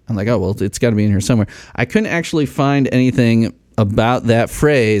find, I'm like, oh, well, it's got to be in here somewhere. I couldn't actually find anything about that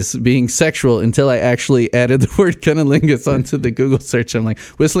phrase being sexual until I actually added the word cunnilingus onto the Google search. I'm like,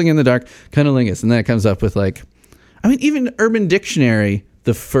 whistling in the dark, cunnilingus. And then it comes up with even Urban Dictionary,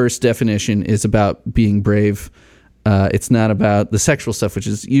 the first definition is about being brave. It's not about the sexual stuff, which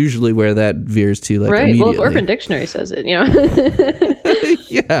is usually where that veers to right. Immediately. Well, if Urban Dictionary says it,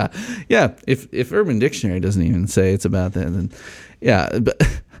 Yeah. If Urban Dictionary doesn't even say it's about that, then yeah. But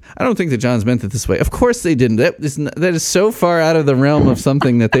I don't think the Johns meant it this way. Of course they didn't. That is so far out of the realm of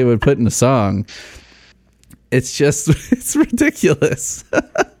something that they would put in a song. It's ridiculous. I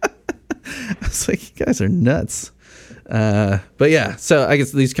was like, you guys are nuts. But yeah, so I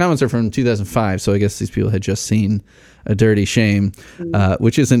guess these comments are from 2005. So I guess these people had just seen A Dirty Shame,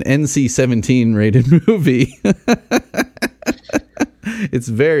 which is an NC-17 rated movie. It's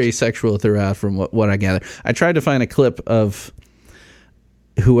very sexual throughout, from what I gather. I tried to find a clip of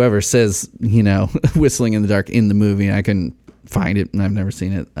whoever says, whistling in the dark in the movie, and I couldn't find it, and I've never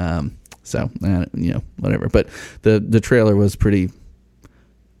seen it. So whatever. But the trailer was pretty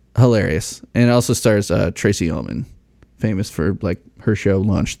hilarious, and it also stars Tracy Ullman, famous for like her show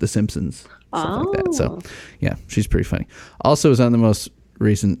launched The Simpsons, stuff like that. So yeah, she's pretty funny. Also was on the most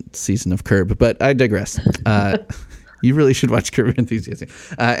recent season of Curb, but I digress. You really should watch Curb Your Enthusiasm.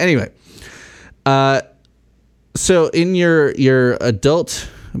 Anyway, so in your adult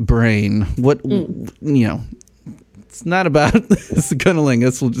brain, what it's not about this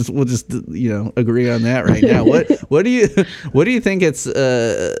cunnilingus. We'll just agree on that right now. What do you think it's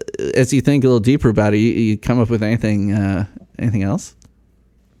as you think a little deeper about it? You come up with anything else?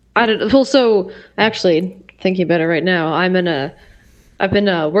 I don't. Well, so actually thinking about it right now, I've been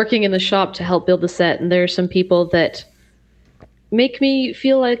working in the shop to help build the set, and there are some people that make me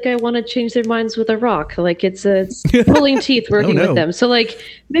feel like I want to change their minds with a rock. Like it's pulling teeth working with them. So like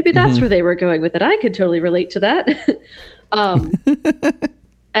maybe that's where they were going with it. I could totally relate to that.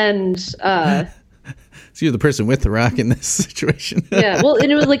 So you're the person with the rock in this situation. Yeah. Well, and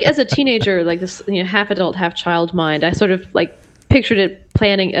it was like as a teenager, like this, half adult, half child mind. I sort of like pictured it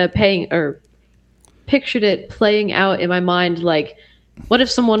playing out in my mind. Like, what if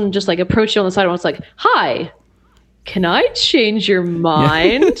someone just like approached you on the side and was like, "Hi, can I change your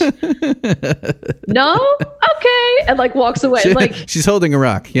mind?" No? Okay. And like walks away. Like she's holding a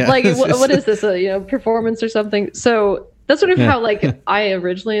rock. Yeah. Like what is this? A performance or something? So that's sort of how like I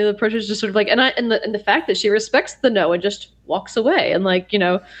originally approached it, just sort of like, and the fact that she respects the no and just walks away, and like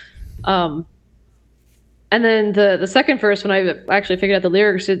and then the second verse, when I actually figured out the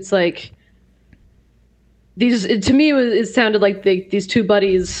lyrics, it's like to me it sounded like these two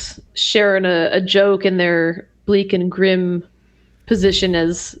buddies sharing a joke in their bleak and grim position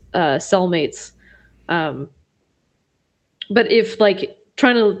as cellmates, but if like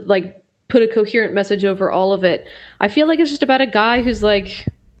trying to like put a coherent message over all of it, I feel like it's just about a guy who's like,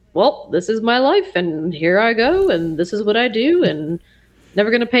 well, this is my life and here I go and this is what I do and never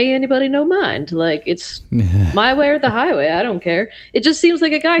gonna pay anybody no mind. Like it's my way or the highway. I don't care. It just seems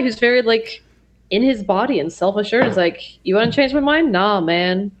like a guy who's very like in his body and self-assured. It's like, you want to change my mind? Nah,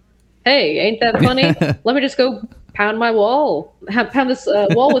 man. Hey, ain't that funny? Let me just go pound my wall, pound this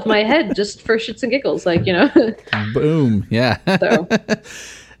wall with my head just for shits and giggles. Like, Boom. Yeah. So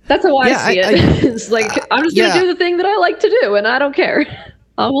that's how I see it. It's like, I'm just going to do the thing that I like to do, and I don't care.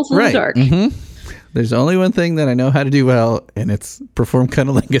 I'm also in the dark. Mm-hmm. There's only one thing that I know how to do well, and it's perform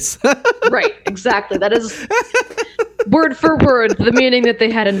cunnilingus. Right, exactly. That is word for word the meaning that they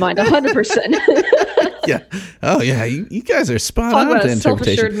had in mind, 100%. Yeah. Oh, yeah. You guys are spot on about to a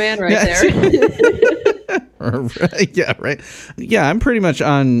interpretation. self-assured man right there. Yeah, right. Yeah, I'm pretty much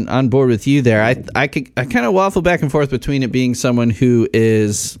on board with you there. I kind of waffle back and forth between it being someone who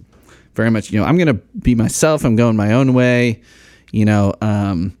is very much, I'm going to be myself. I'm going my own way.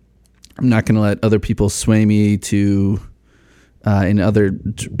 I'm not going to let other people sway me to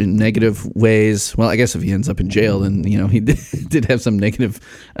in negative ways. Well, I guess if he ends up in jail, then he did have some negative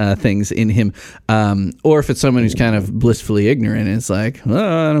things in him. Or if it's someone who's kind of blissfully ignorant, and it's like,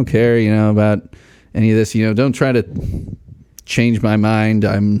 oh, I don't care, about any of this. Don't try to change my mind.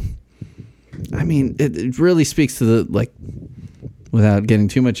 It really speaks to the like, without getting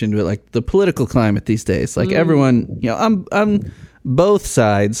too much into it, like the political climate these days. Like everyone, I'm both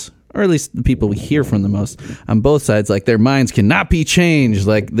sides. Or at least the people we hear from the most on both sides, like their minds cannot be changed.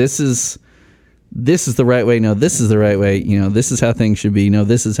 Like this is the right way. No, this is the right way. This is how things should be. No,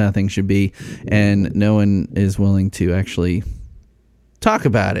 this is how things should be. And no one is willing to actually talk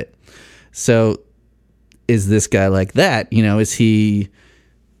about it. So is this guy like that? Is he,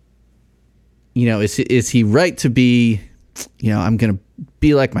 is he right to be, I'm going to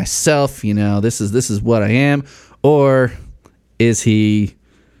be like myself, this is what I am. Or is he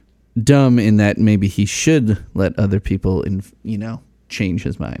dumb in that maybe he should let other people change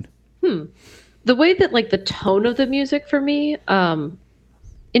his mind? The way that like the tone of the music for me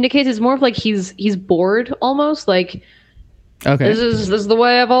indicates it's more of like he's bored almost. Like, okay, this is the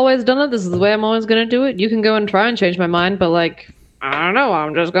way I've always done it. This is the way I'm always gonna do it. You can go and try and change my mind, but like, I don't know,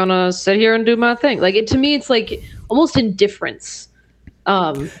 I'm just gonna sit here and do my thing. Like to me it's like almost indifference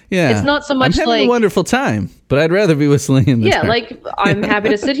Yeah. It's not so much I'm having like a wonderful time, but I'd rather be whistling in the yeah, dark. like I'm happy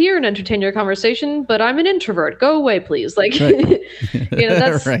to sit here and entertain your conversation, but I'm an introvert. Go away, please. Like, Right.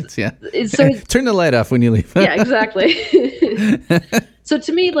 that's right. Yeah. So Turn the light off when you leave. yeah, exactly. So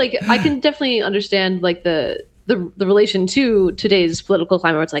to me, like, I can definitely understand like the relation to today's political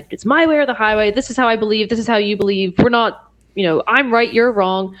climate where it's like it's my way or the highway. This is how I believe. This is how you believe. We're not, I'm right, you're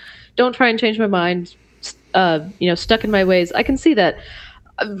wrong. Don't try and change my mind. Stuck in my ways. I can see that.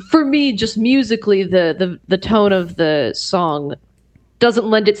 For me, just musically, the tone of the song doesn't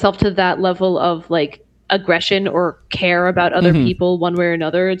lend itself to that level of like aggression or care about other people one way or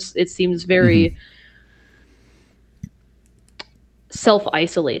another. It seems very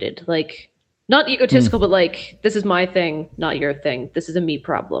self-isolated, like not egotistical, but like this is my thing, not your thing. This is a me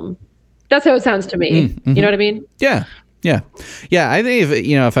problem. That's how it sounds to me. You know what I mean? Yeah. Yeah. Yeah. I think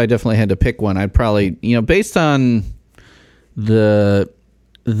if I definitely had to pick one, I'd probably, based on the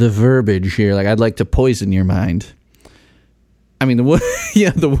verbiage here, like I'd like to poison your mind. I mean, the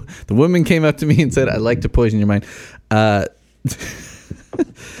woman came up to me and said, I'd like to poison your mind.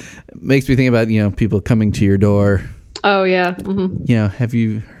 Makes me think about, people coming to your door. Oh yeah. Have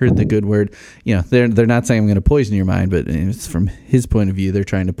you heard the good word? They're not saying I'm going to poison your mind, but it's from his point of view, they're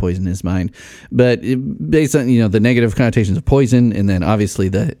trying to poison his mind. But based on the negative connotations of poison, and then obviously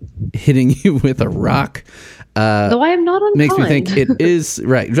the hitting you with a rock. Though I am not unkind. Makes me think it is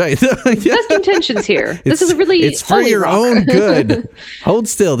right. Best intentions here. This is really it's for your own good. Hold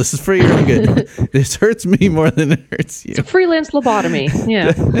still. This is for your own good. This hurts me more than it hurts you. It's a freelance lobotomy.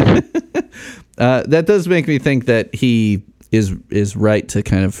 Yeah. That does make me think that he is right to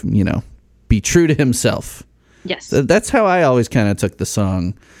kind of be true to himself. Yes. That's how I always kind of took the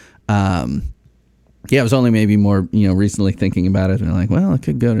song. I was only maybe more recently thinking about it and like, well, it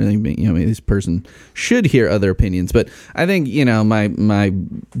could go to maybe this person should hear other opinions, but I think my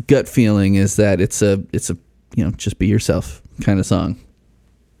gut feeling is that it's a just be yourself kind of song.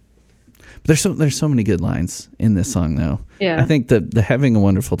 But there's so many good lines in this song though. Yeah. I think the having a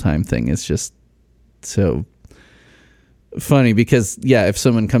wonderful time thing is just so funny because if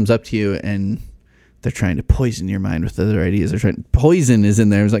someone comes up to you and they're trying to poison your mind with other ideas, poison is in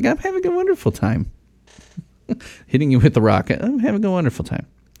there. It's like, I'm having a wonderful time. Hitting you with the rock, I'm having a wonderful time.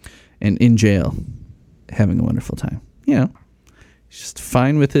 And in jail, having a wonderful time. He's just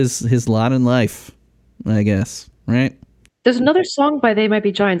fine with his lot in life, I guess, right? There's another song by They Might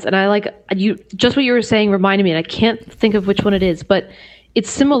Be Giants, and I like you. Just what you were saying reminded me, and I can't think of which one it is, but it's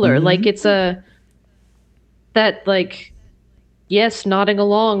similar. Like it's yes, nodding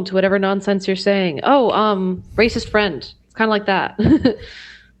along to whatever nonsense you're saying. Oh, racist friend. It's kind of like that.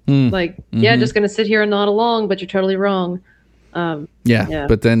 Just gonna sit here and nod along, but you're totally wrong. But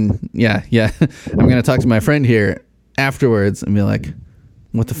then I'm gonna talk to my friend here afterwards and be like,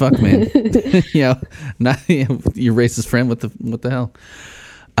 what the fuck, man? Not your racist friend. What the hell?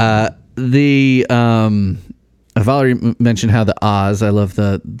 I've already mentioned how the Oz. I love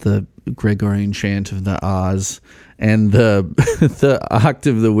the Gregorian chant of the Oz and the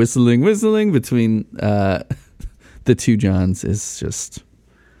octave, the whistling between the two Johns is just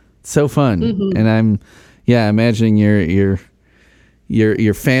so fun. And I'm imagining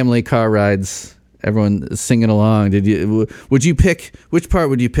your family car rides, everyone singing along. Would you pick, which part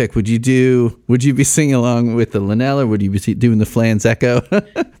would you pick? Would you be singing along with the Linnell, or would you be doing the Flans Echo?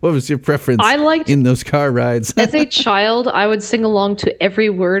 What was your preference in those car rides? As a child, I would sing along to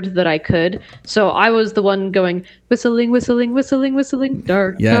every word that I could. So I was the one going whistling, whistling, whistling, whistling,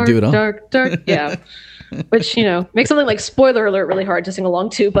 dark, dark, do it all. dark, dark. Yeah. Which, makes something like spoiler alert really hard to sing along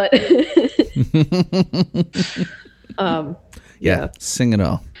to, but sing it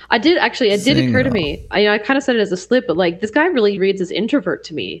all. It did occur to me. I kind of said it as a slip, but like this guy really reads as introvert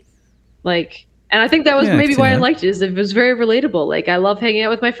to me. Like, and I think that was maybe why I liked it, is it was very relatable. Like, I love hanging out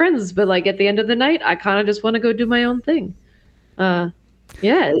with my friends, but like at the end of the night, I kind of just want to go do my own thing.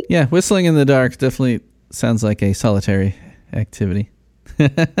 Whistling in the dark definitely sounds like a solitary activity.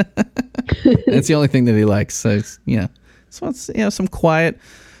 That's the only thing that he likes. So it's, some quiet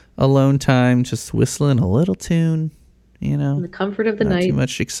alone time, just whistling a little tune, in the comfort of the not night. Too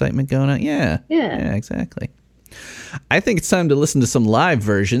much excitement going on. Yeah, exactly. I think it's time to listen to some live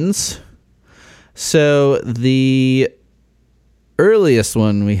versions. So the earliest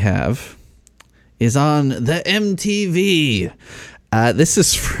one we have is on the MTV. This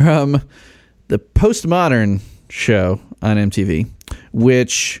is from the Postmodern show on MTV,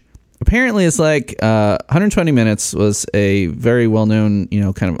 which apparently is like 120 Minutes was a very well-known,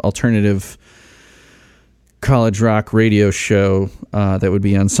 kind of alternative college rock radio show that would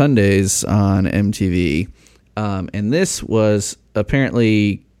be on Sundays on MTV. And this was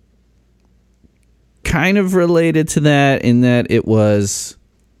apparently kind of related to that in that it was,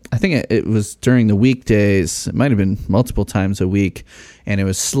 I think it was during the weekdays. It might have been multiple times a week, and it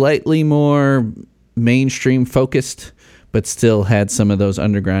was slightly more mainstream focused, but still had some of those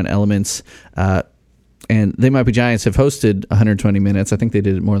underground elements. And They Might Be Giants have hosted 120 Minutes. I think they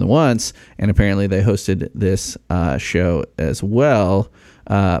did it more than once, and apparently they hosted this show as well,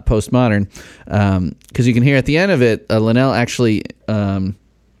 Postmodern, because you can hear at the end of it, Linnell actually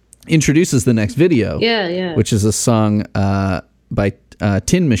introduces the next video, which is a song by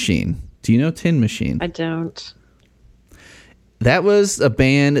Tin Machine. Do you know Tin Machine? I don't. That was a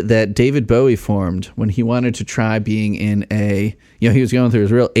band that David Bowie formed when he wanted to try being in a, he was going through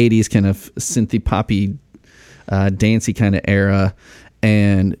his real 80s kind of synthy poppy, dancey kind of era.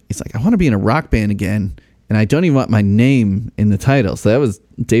 And he's like, I want to be in a rock band again. And I don't even want my name in the title. So that was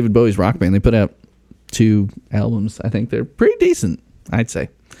David Bowie's rock band. They put out 2 albums. I think they're pretty decent, I'd say.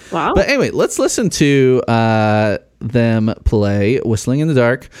 Wow. But anyway, let's listen to them play Whistling in the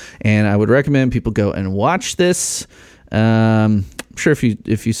Dark. And I would recommend people go and watch this. I'm sure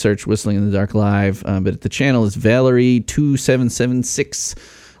if you search Whistling in the Dark Live, but the channel is Valerie2776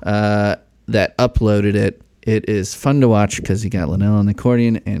 that uploaded it. It is fun to watch because you got Linnell on the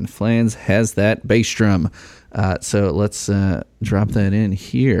accordion and Flans has that bass drum. So let's drop that in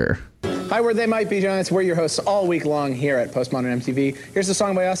here. Hi, we're They Might Be Giants. We're your hosts all week long here at Postmodern MTV. Here's a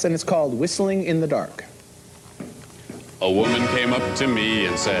song by us, and it's called Whistling in the Dark. A woman came up to me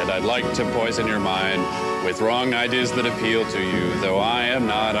and said, I'd like to poison your mind with wrong ideas that appeal to you, though I am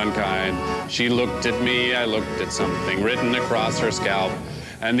not unkind. She looked at me, I looked at something written across her scalp,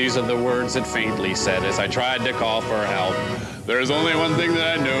 and these are the words it faintly said as I tried to call for help. There's only one thing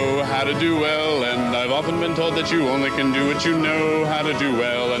that I know how to do well, and I've often been told that you only can do what you know how to do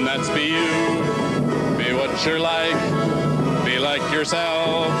well, and that's be you. Be what you're like, be like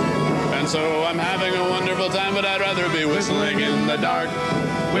yourself. And so I'm having a wonderful time, but I'd rather be whistling in the dark,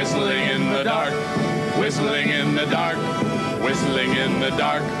 whistling in the dark, whistling in the dark, whistling in the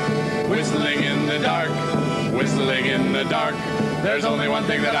dark, whistling in the dark, whistling in the dark. There's only one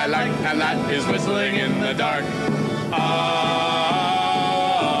thing that I like, and that is whistling in the dark.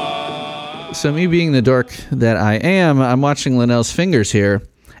 So me being the dork that I am, I'm watching Linnell's fingers here,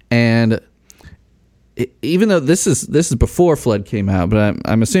 and even though this is before Flood came out, but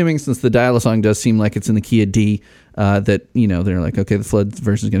I'm assuming since the Dial song does seem like it's in the key of D, that they're like, okay, the Flood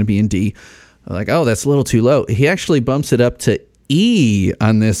version is going to be in D. Like, oh, that's a little too low. He actually bumps it up to E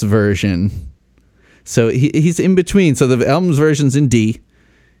on this version, so he's in between. So the album's version's in D.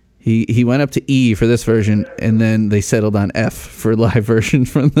 He went up to E for this version, and then they settled on F for live version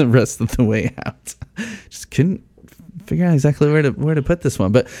from the rest of the way out. Just couldn't figure out exactly where to put this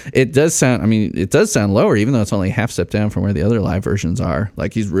one, but it does sound lower, even though it's only a half step down from where the other live versions are.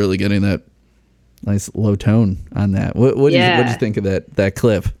 Like, he's really getting that nice low tone on that. What do you think of that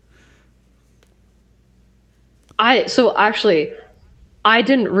clip? I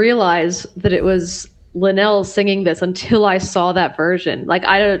didn't realize that it was Linnell singing this until I saw that version. Like,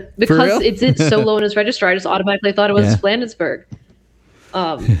 because it's so low in his register, I just automatically thought it was Flandensburg.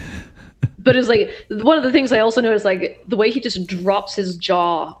 But it's like, one of the things I also noticed, like, the way he just drops his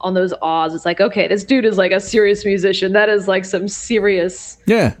jaw on those ahs. It's like, okay, this dude is like a serious musician. That is like some serious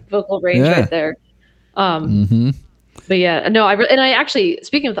vocal range right there. But yeah, no, I actually,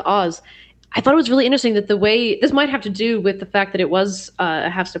 speaking of the ahs, I thought it was really interesting that the way, this might have to do with the fact that it was a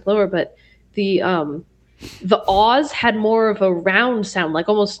half step lower, but the ahs had more of a round sound, like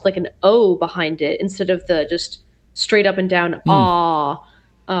almost like an O behind it, instead of the just straight up and down ah,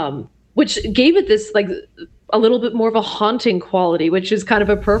 which gave it this like a little bit more of a haunting quality, which is kind of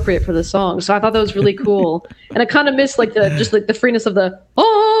appropriate for the song. So I thought that was really cool. And I kind of missed like the freeness of the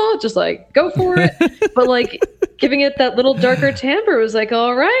just like go for it, but like giving it that little darker timbre was like,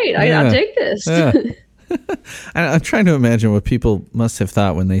 all right, I dig this. Yeah. I'm trying to imagine what people must have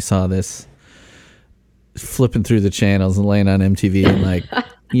thought when they saw this flipping through the channels and laying on MTV, and like,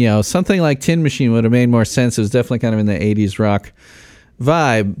 something like Tin Machine would have made more sense. It was definitely kind of in the 80s rock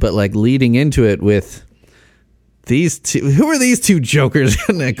vibe, but like leading into it with these two, who are these two jokers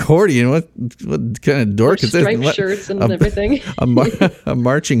in an accordion? What kind of dork is this? Striped shirts and everything. A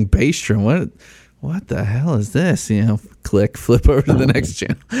marching bass drum. What the hell is this? Click, flip over to the next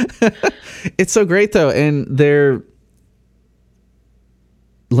channel. It's so great though, and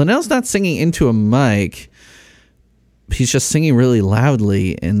Linnell's not singing into a mic. He's just singing really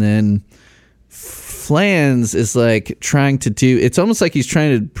loudly, and then Flans is like trying to do, it's almost like he's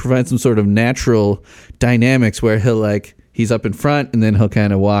trying to provide some sort of natural dynamics where he's up in front and then he'll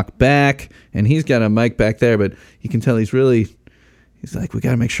kind of walk back, and he's got a mic back there, but you can tell he's really He's like, we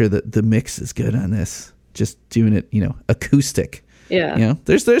got to make sure that the mix is good on this. Just doing it, acoustic. Yeah.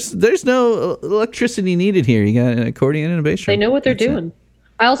 There's no electricity needed here. You got an accordion and a bass drum. They know what they're doing.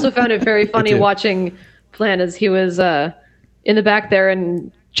 I also found it very funny watching Plan as he was in the back there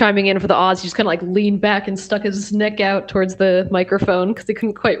and chiming in for the odds. He just kind of like leaned back and stuck his neck out towards the microphone because he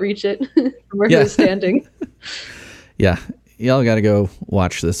couldn't quite reach it from where he was standing. Yeah. Y'all got to go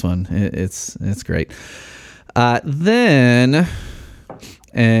watch this one. It's great. Then,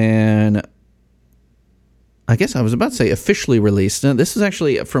 and I guess I was about to say officially released. Now, this is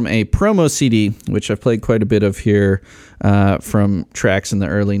actually from a promo CD, which I've played quite a bit of here from tracks in the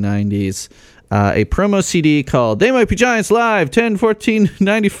early 90s. A promo CD called They Might Be Giants Live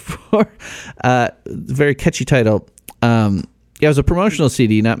 10/14/94. Very catchy title. It was a promotional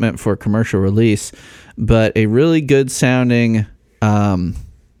CD, not meant for commercial release, but a really good sounding album.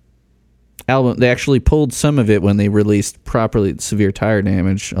 They actually pulled some of it when they released Properly Severe Tire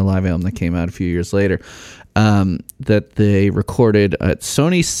Damage, a live album that came out a few years later, that they recorded at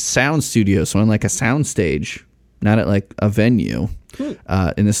Sony Sound Studio, so on like a sound stage, not at like a venue.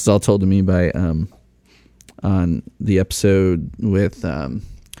 And this is all told to me by on the episode with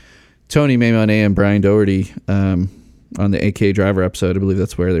Tony Maimonet and Brian Doherty on the AK Driver episode. I believe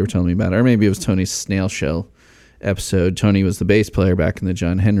that's where they were telling me about it. Or maybe it was Tony's Snail Shell episode. Tony was the bass player back in the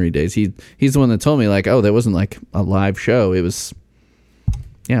John Henry days. He's the one that told me, like, oh, that wasn't like a live show. It was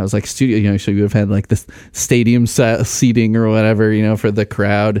like studio, so you would have had like this stadium seating or whatever, for the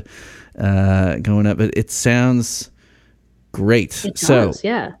crowd going up. But it sounds great. It does,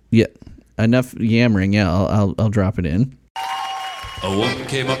 yeah. Yeah. Enough yammering. Yeah, I'll drop it in. A woman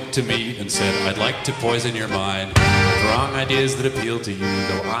came up to me and said, I'd like to poison your mind with wrong ideas that appeal to you,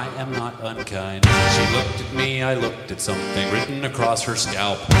 though I am not unkind. She looked at me, I looked at something written across her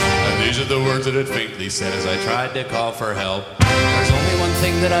scalp, and these are the words that it faintly said as I tried to call for help. There's only one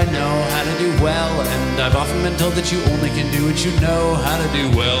thing that I know how to do well, and I've often been told that you only can do what you know how to do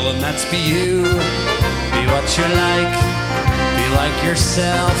well, and that's be you. Be what you're like, be like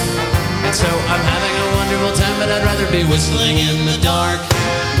yourself. And so I'm having a wonderful time, but I'd rather be whistling in the dark,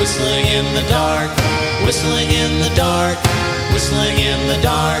 whistling in the dark, whistling in the dark, whistling in the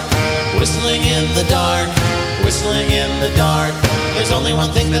dark, whistling in the dark, whistling in the dark. There's only one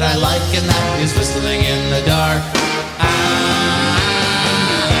thing that I like, and that is whistling in the dark.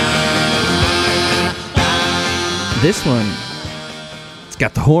 This one, it's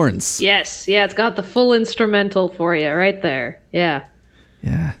got the horns. Yes, yeah, it's got the full instrumental for you right there. Yeah.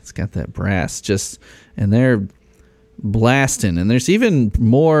 Yeah, it's got that brass and they're blasting. And there's even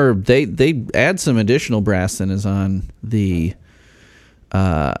more. They add some additional brass than is on the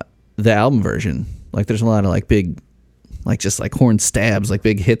album version. Like there's a lot of like big, like just like horn stabs, like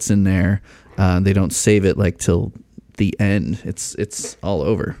big hits in there. They don't save it like till the end. It's all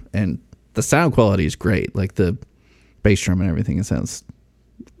over, and the sound quality is great. Like the bass drum and everything, it sounds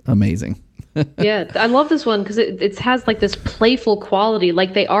amazing. Yeah, I love this one because it has like this playful quality.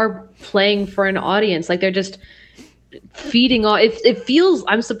 Like they are playing for an audience. Like they're just feeding off. It feels.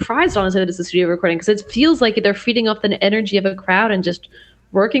 I'm surprised honestly that it's a studio recording because it feels like they're feeding off the energy of a crowd and just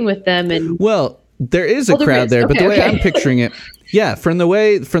working with them. And well, there is a crowd there, but the way I'm picturing it, yeah, from the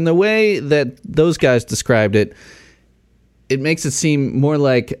way that those guys described it, it makes it seem more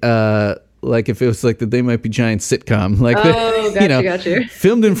like if it was like the They Might Be Giants sitcom, like gotcha.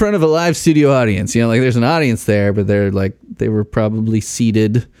 Filmed in front of a live studio audience. Like there's an audience there, but they were probably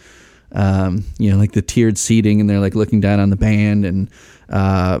seated, like the tiered seating, and they're like looking down on the band. And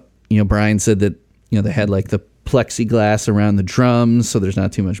Brian said that they had like the plexiglass around the drums, so there's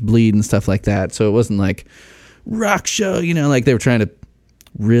not too much bleed and stuff like that. So it wasn't like rock show, like they were trying to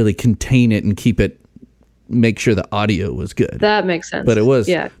really contain it and make sure the audio was good. That makes sense. But it was,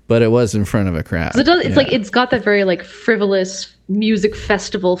 But it was in front of a crowd. So it's like it's got that very like frivolous music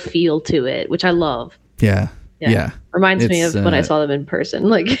festival feel to it, which I love. Yeah. Reminds me of when I saw them in person.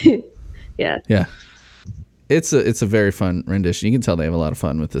 Like, yeah. Yeah. It's a very fun rendition. You can tell they have a lot of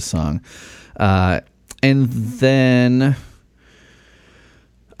fun with this song. And then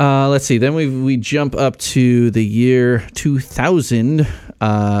let's see. Then we jump up to the year 2000.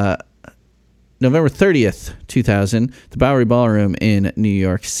 November 30th, 2000, the Bowery Ballroom in New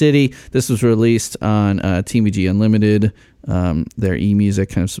York City. This was released on TMG Unlimited, their e-music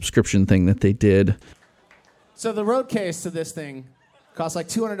kind of subscription thing that they did. So the road case to this thing costs like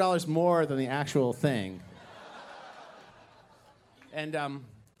 $200 more than the actual thing. And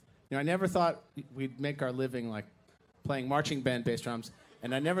I never thought we'd make our living like playing marching band bass drums,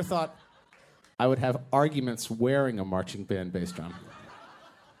 and I never thought I would have arguments wearing a marching band bass drum.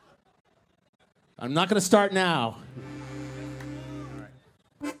 I'm not going to start now.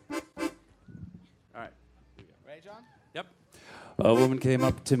 Yep. A woman came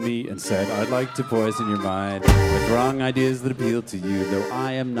up to me and said, I'd like to poison your mind with wrong ideas that appeal to you, though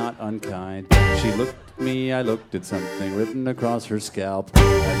I am not unkind. She looked at me, I looked at something written across her scalp.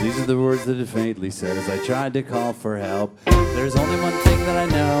 And these are the words that it faintly said as I tried to call for help. There's only one thing that I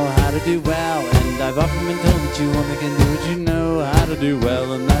know how to do well, and I've often been told that you only can do what you know how to do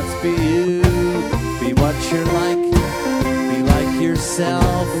well, and that's be you. Be what you're like, be like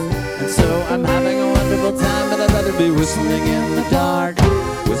yourself. And so I'm having a wonderful time, but I'd rather be whistling in the dark,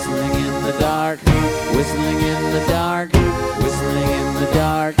 whistling in the dark, whistling in the dark, whistling in the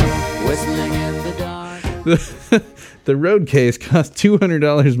dark, whistling in the dark. The road case cost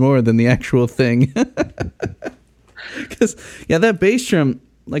 $200 more than the actual thing. Because, yeah, that bass drum,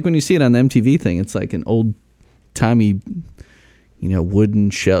 like when you see it on the MTV thing, it's like an old timey,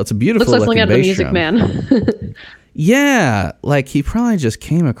 wooden shell. It's a beautiful Looks like looking something out of bass a Music drum. Man. Yeah, like he probably just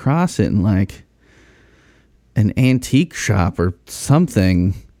came across it in like an antique shop or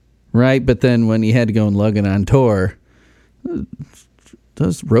something, right? But then when he had to go and lug it on tour,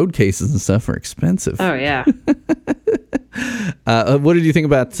 those road cases and stuff are expensive. Oh, yeah. What did you think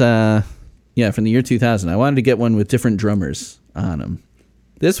about, from the year 2000? I wanted to get one with different drummers on them.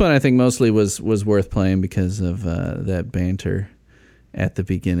 This one I think mostly was worth playing because of that banter at the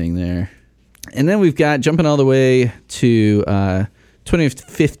beginning there. And then we've got, jumping all the way to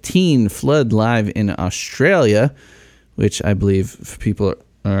 2015, Flood live in Australia, which I believe if people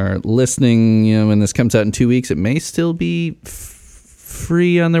are listening, when this comes out in 2 weeks, it may still be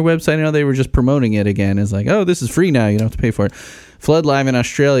free on their website. I know they were just promoting it again as like, oh, this is free now, you don't have to pay for it. Flood live in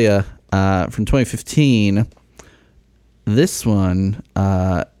Australia from 2015. This one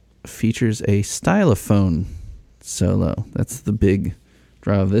features a stylophone solo. That's the big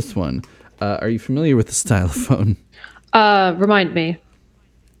draw of this one. Are you familiar with the stylophone? Remind me.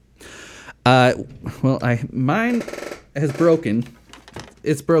 Mine has broken.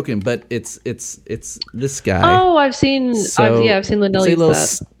 It's broken, but it's this guy. Oh, I've seen. I've seen Lindell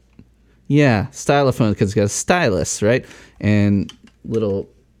use that. Stylophone, because it's got a stylus, right? And you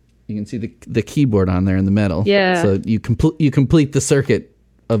can see the keyboard on there in the metal. Yeah. So you complete the circuit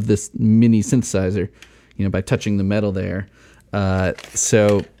of this mini synthesizer, by touching the metal there.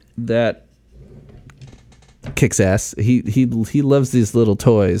 So that kicks ass. He loves these little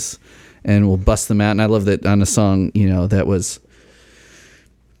toys and will bust them out. And I love that on a song, that was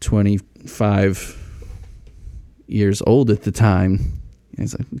 25 years old at the time.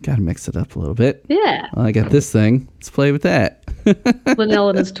 He's like, gotta mix it up a little bit. Yeah. Well, I got this thing. Let's play with that. Linnell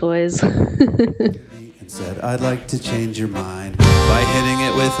and his toys. And said, I'd like to change your mind by hitting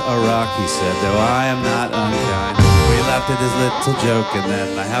it with a rock, he said, though I am not unkind. We laughed at his little joke, and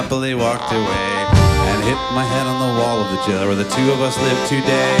then I happily walked away and hit my head on the wall of the jail where the two of us live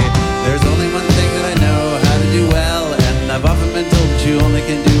today. There's only one thing that I know how to do well, and I've often been told that you only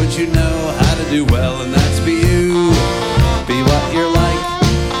can do what you know how to do well, and that's be you. Be what you're like,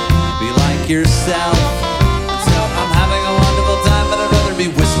 be like yourself. So I'm having a wonderful time, but I'd rather be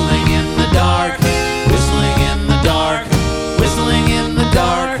whistling in the dark, whistling in the dark, whistling in the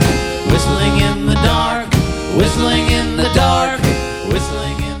dark, whistling in the dark, whistling in the dark,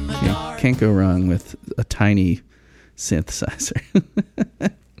 whistling in the dark. Can't go wrong with a tiny synthesizer.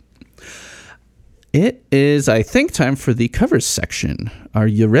 It is, I think, time for the covers section. Are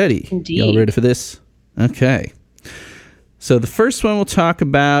you ready? Indeed. Y'all ready for this? Okay. So the first one we'll talk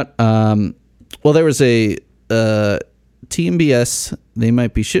about, there was a TMBS, They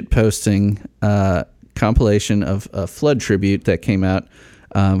Might Be Shitposting compilation of a Flood tribute that came out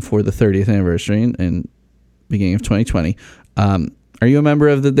for the 30th anniversary in beginning of 2020. Are you a member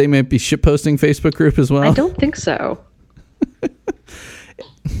of the They Might Be Shitposting Facebook group as well? I don't think so.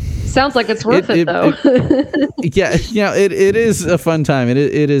 Sounds like it's worth it though. It is a fun time. It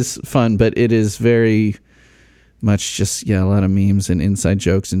is fun, but it is very much just a lot of memes and inside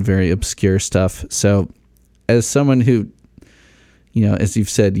jokes and very obscure stuff. So, as someone who, as you've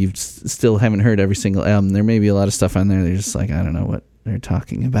said, you still haven't heard every single album, there may be a lot of stuff on there. They're just like, I don't know what they're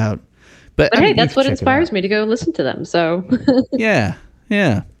talking about. But hey, that's what inspires me to go listen to them. So yeah.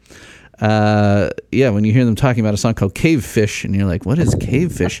 When you hear them talking about a song called Cave Fish, and you're like, what is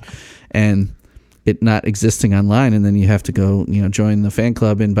Cave Fish? And it not existing online, and then you have to go, join the fan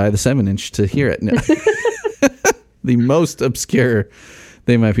club and buy the 7-inch to hear it. No. The most obscure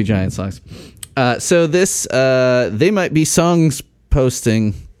They Might Be Giant songs. So this They Might Be Songs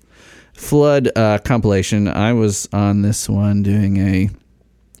posting Flood compilation. I was on this one doing a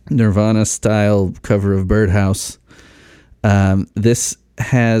Nirvana style cover of Birdhouse. This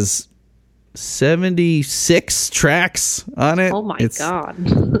has 76 tracks on it. Oh my It's God.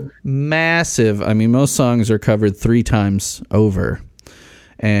 massive. I mean, most songs are covered 3 times over.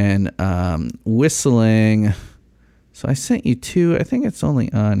 And Whistling, so I sent you 2. I think it's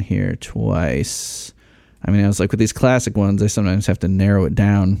only on here twice. I mean, I was like, with these classic ones, I sometimes have to narrow it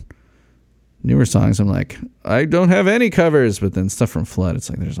down. Newer songs, I'm like, I don't have any covers. But then stuff from Flood, it's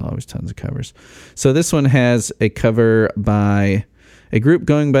like there's always tons of covers. So this one has a cover by a group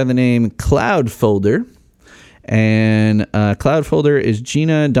going by the name Cloud Folder. And Cloud Folder is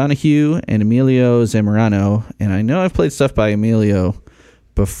Gina Donahue and Emilio Zamorano. And I know I've played stuff by Emilio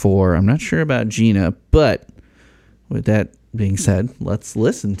before. I'm not sure about Gina, but with that being said, let's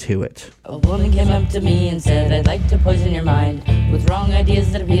listen to it. A woman came up to me and said, I'd like to poison your mind with wrong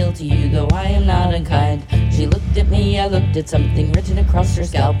ideas that appeal to you, though I am not unkind. She looked at me, I looked at something written across her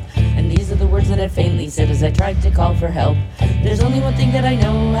scalp, and these are the words that I faintly said as I tried to call for help. There's only one thing that I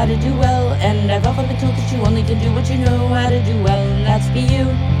know how to do well, and I've often been told that you only can do what you know how to do well, and that's be you.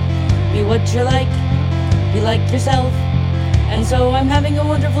 Be what you're like, be like yourself. And so I'm having a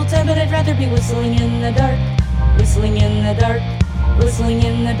wonderful time, but I'd rather be whistling in the dark. Whistling in the dark, whistling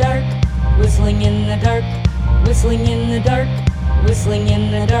in the dark, whistling in the dark, whistling in the dark, whistling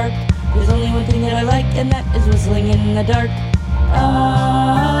in the dark. There's only one thing that I like, and that is whistling in the dark.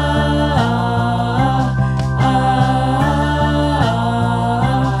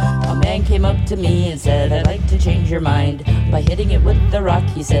 A man came up to me and said, I'd like to change your mind by hitting it with the rock.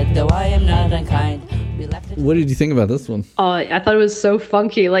 He said, though I am not unkind. We laughed at What did you think about this one? I thought it was so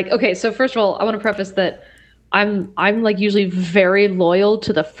funky. Like, okay, so first of all, I want to preface that I'm like usually very loyal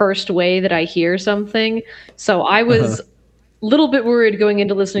to the first way that I hear something. So I was a little bit worried going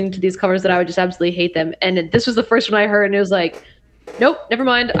into listening to these covers that I would just absolutely hate them. And this was the first one I heard, and it was like, nope, never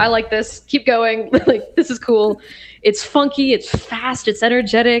mind. I like this. Keep going. Like, this is cool. It's funky. It's fast. It's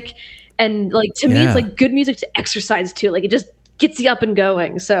energetic. And like, to me, it's like good music to exercise to. Like, it just gets you up and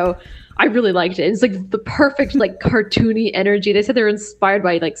going. So I really liked it. It's like the perfect, like, cartoony energy. They said they were inspired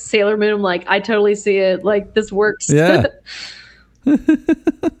by like Sailor Moon. I'm like, I totally see it. Like, this works. Yeah.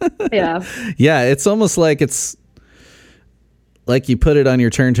 Yeah. Yeah, it's almost like it's like you put it on your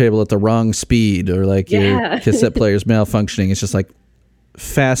turntable at the wrong speed, or like your cassette player's malfunctioning. It's just like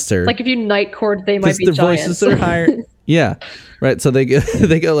faster. Like if you night chord, they might be the giants. voices are higher. Yeah, right. So they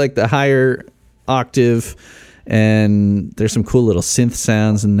go like the higher octave, and there's some cool little synth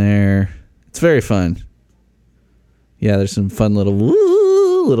sounds in there. It's very fun. Yeah, there's some fun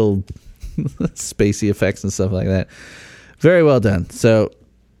little spacey effects and stuff like that. Very well done. So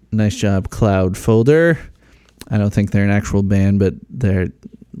nice job, Cloud Folder. I don't think they're an actual band, but a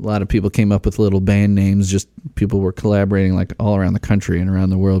lot of people came up with little band names. Just people were collaborating like all around the country and around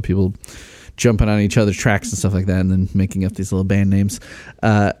the world. People jumping on each other's tracks and stuff like that, and then making up these little band names.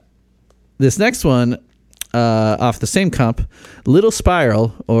 This next one, off the same comp, Little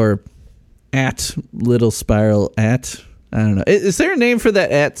Spiral, or at Little Spiral at. I don't know. Is there a name for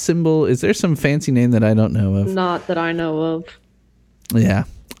that at symbol? Is there some fancy name that I don't know of? Not that I know of. Yeah.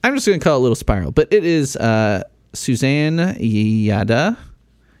 I'm just going to call it Little Spiral. But it is Suzanne Yada.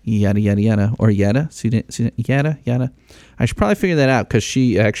 Or Yada. Yada. I should probably figure that out because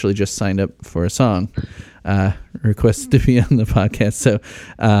she actually just signed up for a song. Requested to be on the podcast. So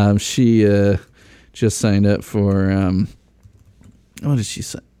she just signed up for... what did she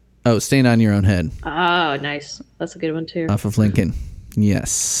say? Oh, Staying on Your Own Head. Oh, nice. That's a good one, too. Off of Lincoln.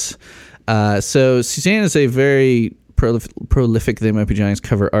 Yes. So Suzanne is a very prolific They Might Be Giants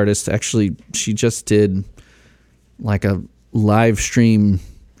cover artist. Actually, she just did like a live stream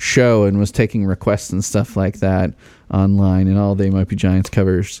show and was taking requests and stuff like that online, and all They Might Be Giants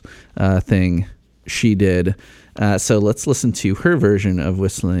covers thing she did. So let's listen to her version of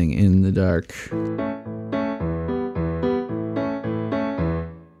Whistling in the Dark.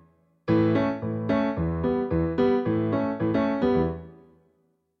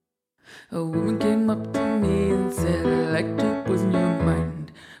 A woman came up to me and said, I'd like to poison your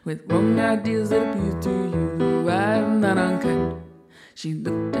mind with wrong ideas that appeal to you, though I am not unkind. She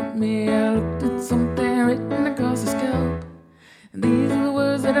looked at me, I looked at something written across her scalp, and these are the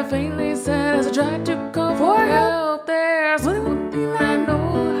words that I faintly said as I tried to call for help. There's only one thing I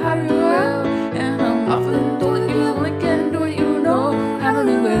know how to do well, and I'm often told that you only can do what you know how to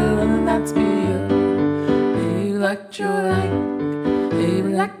do well, and that's be you. Baby, like you like, baby,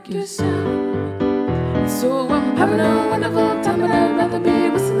 like yourself. So I'm having a wonderful time, but I'd rather be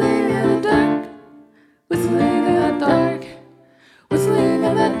whistling in the dark, whistling in the dark, whistling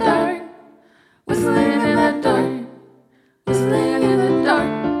in the dark, whistling in the dark, whistling in the dark,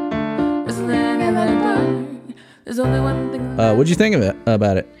 whistling in the dark. There's only one thing. What'd you think of it?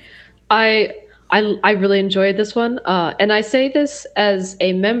 About it? I really enjoyed this one, and I say this as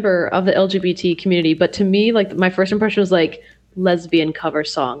a member of the LGBT community. But to me, like my first impression was like lesbian cover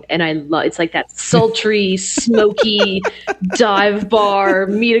song, and I love it's like that sultry, smoky dive bar,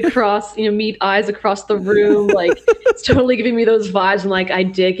 meet eyes across the room. Like it's totally giving me those vibes, and like I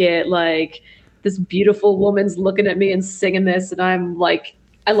dig it. Like this beautiful woman's looking at me and singing this, and I'm like,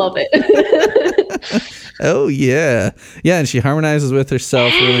 I love it. Oh yeah, yeah, and she harmonizes with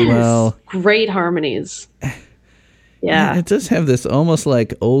herself really well. Great harmonies. Yeah, it does have this almost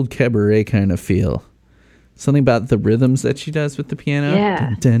like old cabaret kind of feel. Something about the rhythms that she does with the piano.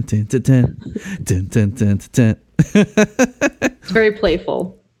 Yeah. Dun, dun, dun, dun, dun, dun, dun, dun, dun. It's very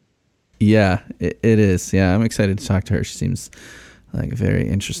playful. Yeah, it is. Yeah, I'm excited to talk to her. She seems like a very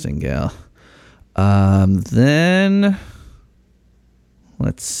interesting gal. Then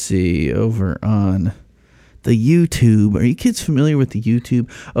let's see, over on the YouTube. Are you kids familiar with the YouTube?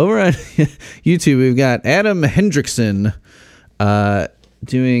 Over on YouTube, we've got Adam Hendrickson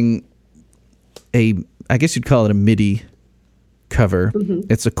doing I guess you'd call it a MIDI cover. Mm-hmm.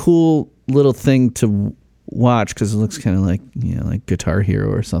 It's a cool little thing to watch because it looks kind of like, like Guitar Hero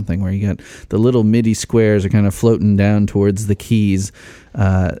or something, where you got the little MIDI squares are kind of floating down towards the keys.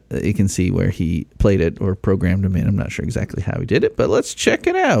 You can see where he played it or programmed them in. I'm not sure exactly how he did it, but let's check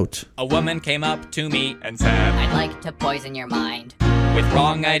it out. A woman came up to me and said, I'd like to poison your mind with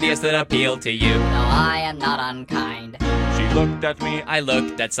wrong ideas that appeal to you. No, I am not unkind. She looked at me, I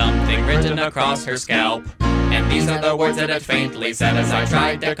looked at something written across her scalp. And these are the words that it faintly said as I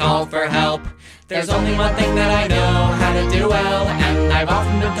tried to call for help. There's only one thing that I know how to do well, and I've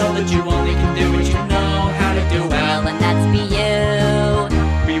often been told that you only can do what you know how to do well. And that's be you.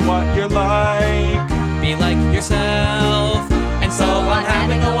 Be what you're like. Be like yourself. And so I'm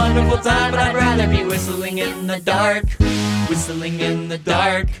having a wonderful time, but I'd rather be whistling in the dark. Whistling in the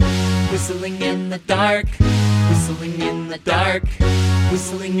dark. Whistling in the dark. Whistling in the dark.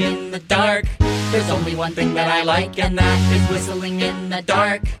 Whistling in the dark. There's only one thing that I like, and that is whistling in the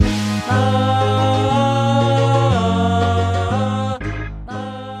dark.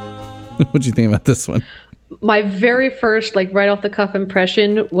 What'd you think about this one? My very first, right off the cuff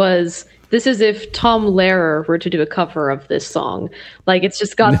impression was, this is if Tom Lehrer were to do a cover of this song. Like, it's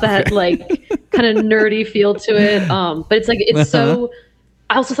just got that, kind of nerdy feel to it. But it's it's so,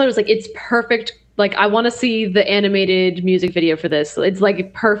 I also thought it was it's perfect. I want to see the animated music video for this. It's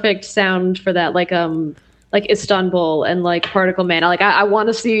perfect sound for that. Like Istanbul and Particle Man. I want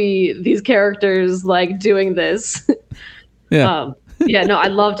to see these characters doing this. Yeah. Yeah, no, I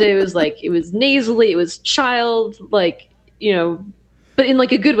loved it. It was it was nasally, it was child, but in a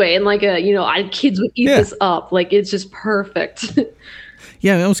good way. And kids would eat this up. It's just perfect.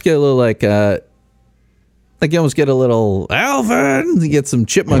 Yeah, I almost get a little you almost get a little Alvin. You get some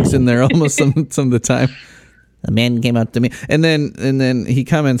chipmunks in there almost some of the time. A man came up to me, and then he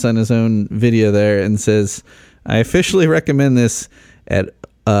comments on his own video there and says, "I officially recommend this at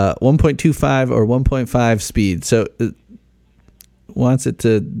 1.25 or 1.5 speed." So wants it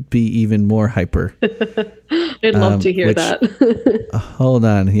to be even more hyper. I'd love to hear that. Hold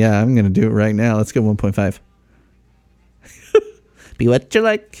on, yeah, I'm gonna do it right now. Let's go 1.5. Be what you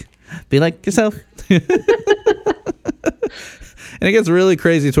like. Be like yourself. And it gets really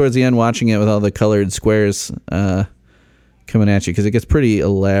crazy towards the end watching it with all the colored squares coming at you because it gets pretty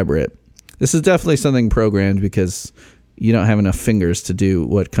elaborate. This is definitely something programmed because you don't have enough fingers to do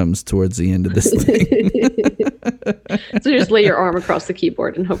what comes towards the end of this thing. So you just lay your arm across the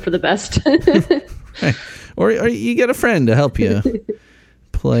keyboard and hope for the best. Right. Or you get a friend to help you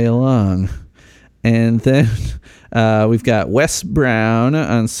play along. And then we've got Wes Brown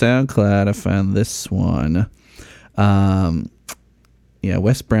on SoundCloud. I found this one.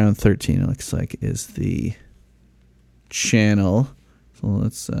 Wes Brown 13, it looks like, is the channel. So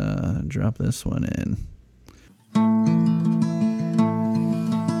let's drop this one in.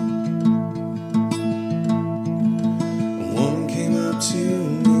 One came up to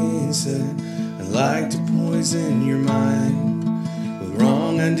me and said, I'd like to poison your mind with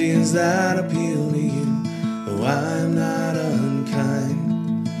wrong ideas that appeal to you, though I am not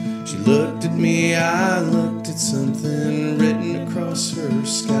unkind. She looked at me, I looked at something written across her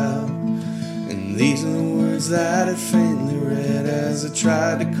scalp, and these are the words that I faintly read as I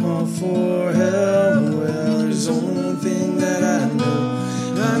tried to call for help. Well, there's only one thing that I know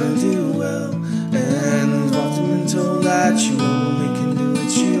how to do well, and I've often been told that you only can do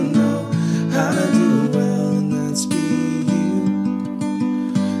what you know how to do well, and that's be you.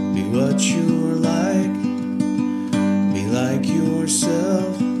 Be what you're like, be like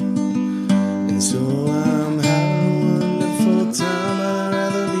yourself. And so I'm having a wonderful time. I'd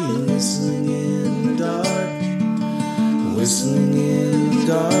rather be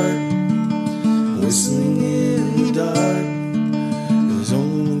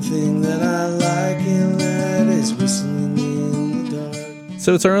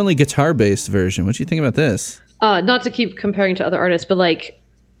So it's our only guitar-based version. What do you think about this? Not to keep comparing to other artists, but like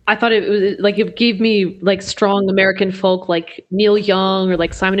I thought it was like it gave me like strong American folk, like Neil Young or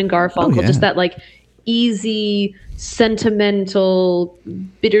like Simon and Garfunkel, just that like easy, sentimental,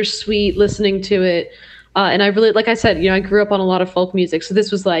 bittersweet listening to it. And I really, like I said, I grew up on a lot of folk music, so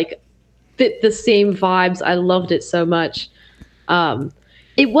this was like fit the same vibes. I loved it so much.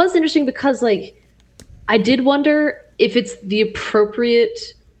 It was interesting because like I did wonder if it's the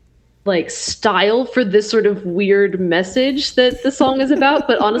appropriate like style for this sort of weird message that the song is about.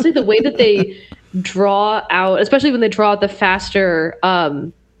 But honestly, the way that they draw out, especially when they draw out the faster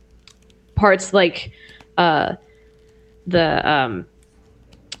parts, like the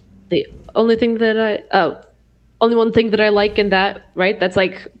only thing that only one thing that I like in that, right? That's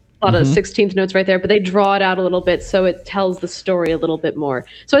like a lot of 16th notes right there, but they draw it out a little bit so it tells the story a little bit more.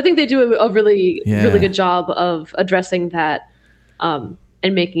 So I think they do a really good job of addressing that and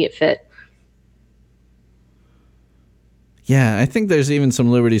making it fit. Yeah, I think there's even some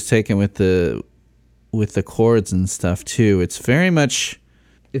liberties taken with the chords and stuff too.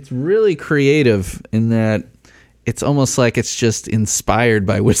 It's really creative in that it's almost like it's just inspired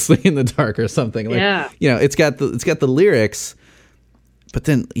by Whistling in the Dark or something. Like, it's got the lyrics, but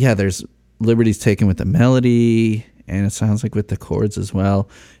then there's liberties taken with the melody, and it sounds like with the chords as well.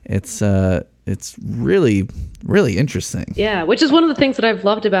 It's really, really interesting. Yeah, which is one of the things that I've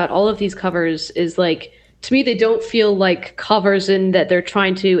loved about all of these covers is like, to me, they don't feel like covers in that they're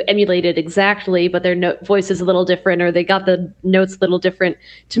trying to emulate it exactly, but their voice is a little different or they got the notes a little different.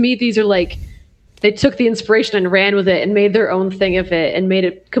 To me, these are like, they took the inspiration and ran with it and made their own thing of it and made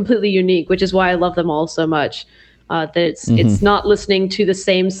it completely unique, which is why I love them all so much. That it's not listening to the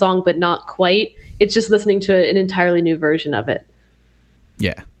same song, but not quite. It's just listening to an entirely new version of it.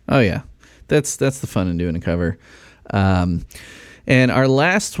 Yeah. Oh, yeah. That's the fun in doing a cover. And our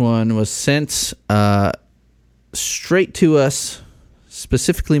last one was sent straight to us,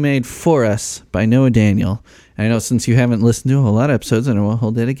 specifically made for us by Noah Daniel. And I know since you haven't listened to a whole lot of episodes, I don't want to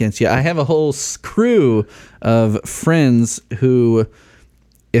hold that against you. I have a whole crew of friends who,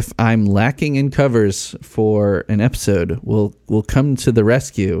 if I'm lacking in covers for an episode, will come to the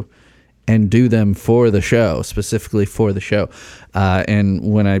rescue and do them for the show, specifically for the show. And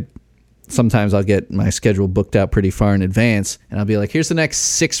when sometimes I'll get my schedule booked out pretty far in advance, and I'll be like, here's the next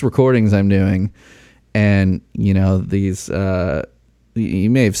 6 recordings I'm doing. And, these, you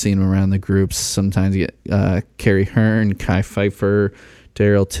may have seen them around the groups. Sometimes you get Carrie Hearn, Kai Pfeiffer,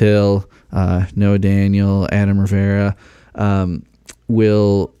 Daryl Till, Noah Daniel, Adam Rivera,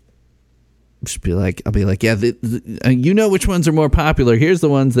 will just be like, I'll be like, yeah, you know which ones are more popular. Here's the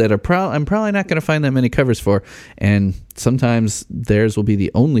ones that are I'm probably not going to find that many covers for. And sometimes theirs will be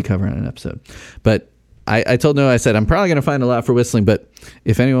the only cover on an episode. But I told Noah, I said, I'm probably going to find a lot for whistling, but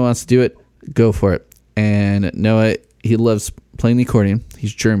if anyone wants to do it, go for it. And Noah, he loves playing the accordion.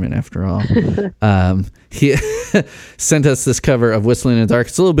 He's German, after all. He sent us this cover of Whistling in the Dark.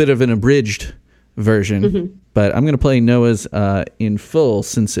 It's a little bit of an abridged version, but I'm going to play Noah's in full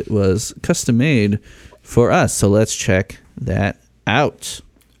since it was custom made for us. So let's check that out.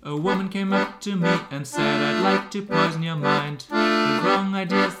 A woman came up to me and said, I'd like to poison your mind with wrong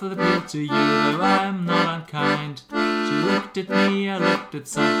ideas that appeal to you, though I'm not unkind. She looked at me, I looked at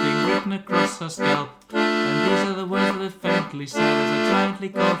something written across her scalp, and these are the words that it faintly said as I silently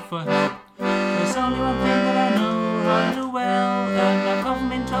called for help. There's only one thing that I know how to do well, and I've often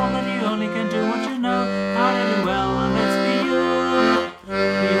been told that you only can do what you know how to do well, and let's be you.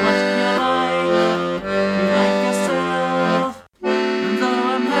 Be what you like, be like yourself. And though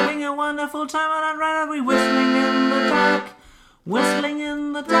I'm having a wonderful time, I'd rather be whistling in the dark, whistling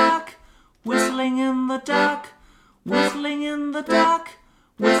in the dark, whistling in the dark, whistling in the dark,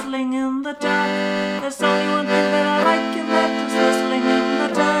 whistling in the dark. There's only one thing that I like, and that is whistling in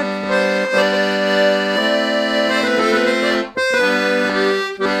the dark.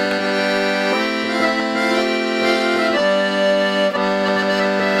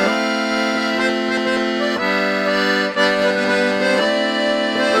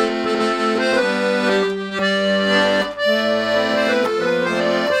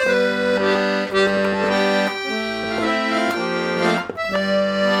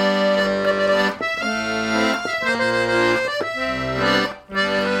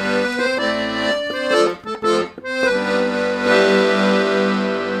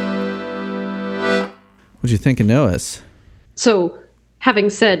 What'd you think of Noah's? So,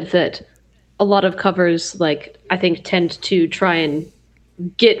 having said that, a lot of covers, like, I think tend to try and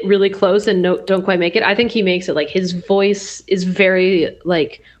get really close and don't quite make it. I think he makes it, like, his voice is very,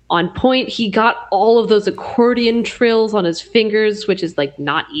 like, on point. He got all of those accordion trills on his fingers, which is like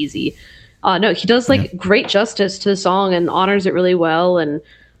not easy. No, he does like great justice to the song and honors it really well. And,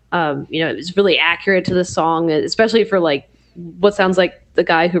 it's really accurate to the song, especially for like what sounds like the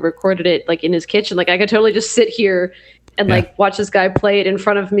guy who recorded it like in his kitchen. Like I could totally just sit here and like watch this guy play it in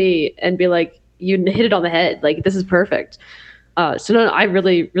front of me and be like, you hit it on the head. Like this is perfect. So no, I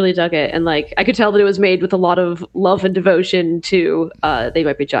really, really dug it. And like, I could tell that it was made with a lot of love and devotion to They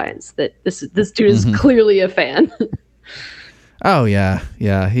Might Be Giants, that this dude is clearly a fan. Oh yeah.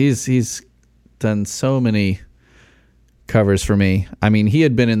 Yeah. He's done so many covers for me. I mean, he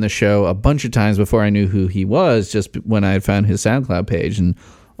had been in the show a bunch of times before I knew who he was, just when I had found his SoundCloud page and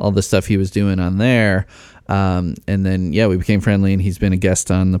all the stuff he was doing on there. And then, we became friendly, and he's been a guest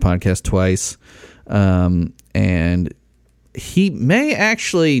on the podcast twice. And he may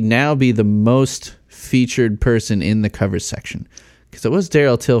actually now be the most featured person in the covers section, because it was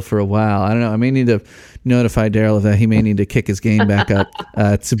Daryl Till for a while. I don't know. I may need to notify Daryl of that. He may need to kick his game back up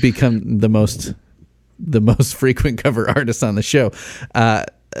to become the most frequent cover artist on the show.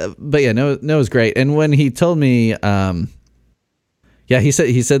 But yeah, Noah's great. And when he told me, he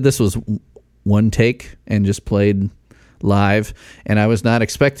said this was one take and just played live, and I was not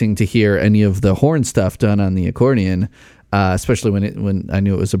expecting to hear any of the horn stuff done on the accordion, especially when I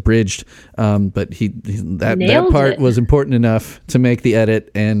knew it was abridged. But that part was important enough to make the edit,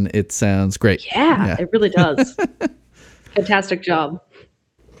 and it sounds great. Yeah. It really does. Fantastic job.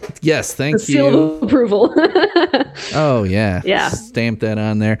 Yes, thank you. Seal of approval. Oh yeah, yeah. Stamp that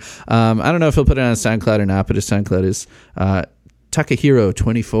on there. I don't know if he'll put it on SoundCloud or not, but his SoundCloud is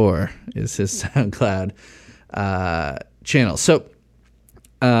Takahiro24 is his SoundCloud channel. So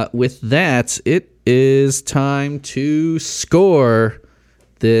with that, it is time to score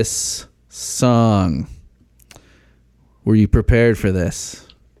this song. Were you prepared for this?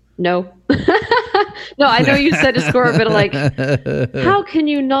 No. No, I know you said to score, but like, how can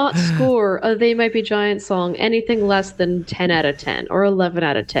you not score a They Might Be Giants song anything less than 10 out of 10 or 11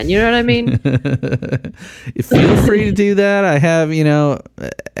 out of 10? You know what I mean? Feel free to do that. I have,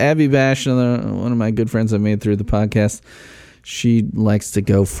 Abby Bash, one of my good friends I made through the podcast. She likes to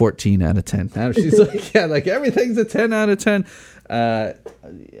go 14 out of 10. She's like, everything's a 10 out of 10. I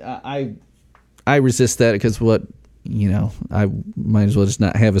resist that because I might as well just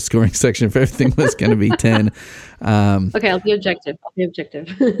not have a scoring section if everything was going to be 10. Okay, I'll be objective.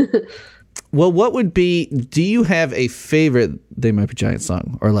 Well, do you have a favorite They Might Be Giants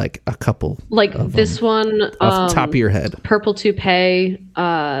song, or like a couple? Like this one, off the top of your head. Purple Toupee,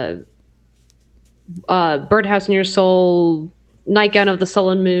 Birdhouse in Your Soul, Nightgown of the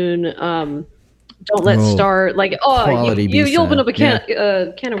Sullen Moon, Don't Let's Start. Like, you open up a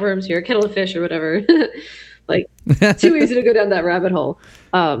can of worms here, a kettle of fish or whatever. Like, too easy to go down that rabbit hole.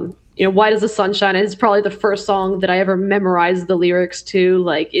 Why Does the Sun Shine? It's probably the first song that I ever memorized the lyrics to.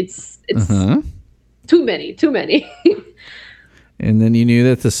 Like, it's too many. And then you knew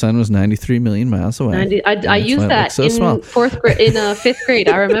that the sun was 93 million miles away. I used that so in fifth grade.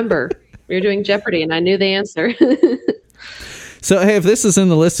 I remember we were doing Jeopardy, and I knew the answer. So, hey, if this is in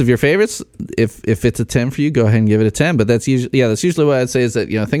the list of your favorites, if it's a 10 for you, go ahead and give it a 10. But that's usually what I'd say is that,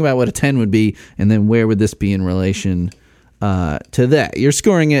 think about what a 10 would be, and then where would this be in relation to that? You're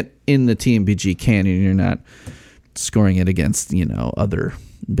scoring it in the TMBG canon. You're not scoring it against, other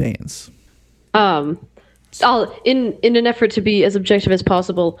bands. In an effort to be as objective as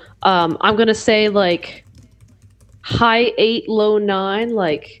possible, I'm going to say like high 8, low 9,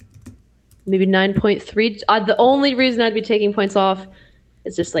 like maybe 9.3. The only reason I'd be taking points off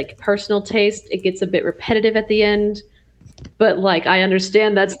is just like personal taste. It gets a bit repetitive at the end, but like I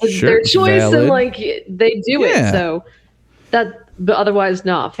understand that's their choice, valid. And like they do it. So but otherwise,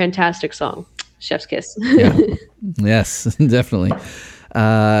 fantastic song. Chef's kiss. Yeah. Yes, definitely.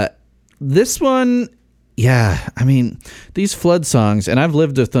 This one, I mean, these Flood songs, and I've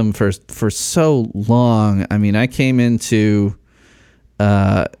lived with them for so long. I mean, I came into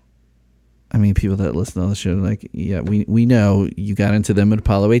people that listen to the show, like, we know you got into them at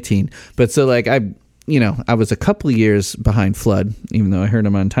Apollo 18. But so, like, I was a couple of years behind Flood, even though I heard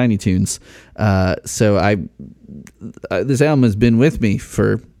them on Tiny Toons. So this album has been with me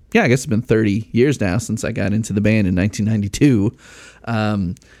for, I guess it's been 30 years now since I got into the band in 1992.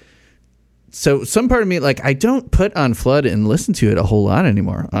 So some part of me, like, I don't put on Flood and listen to it a whole lot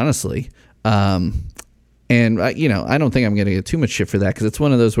anymore, honestly. And, I don't think I'm going to get too much shit for that, because it's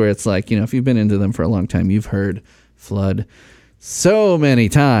one of those where it's like, if you've been into them for a long time, you've heard Flood so many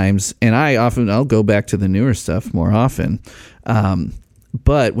times, and I'll go back to the newer stuff more often.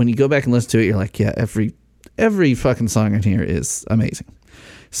 But when you go back and listen to it, you're like, every fucking song in here is amazing.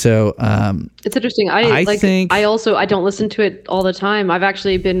 So It's interesting. I don't listen to it all the time. I've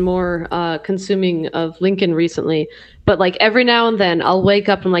actually been more consuming of Lincoln recently. But like every now and then I'll wake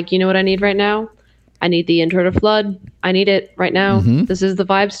up and like, you know what I need right now? I need the intro to Flood. I need it right now. This is the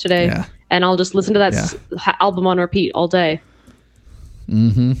vibes today. Yeah. And I'll just listen to that album on repeat all day.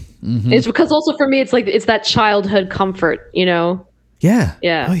 It's because also for me, it's like, it's that childhood comfort, you know? Yeah.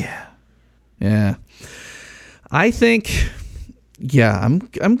 Yeah. Oh yeah. Yeah. I think, I'm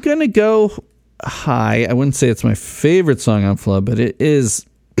gonna go high. I wouldn't say it's my favorite song on Flood, but it is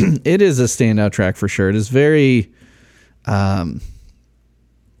it is a standout track for sure. It is very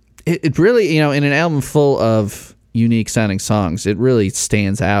it really, you know, in an album full of unique sounding songs, it really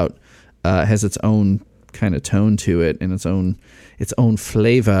stands out. Has its own kind of tone to it and its own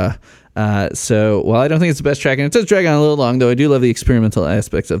flavor. So while I don't think it's the best track, and it does drag on a little long, though I do love the experimental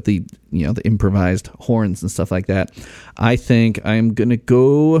aspects of the, you know, the improvised horns and stuff like that. I think I'm gonna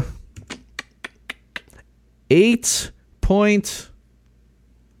go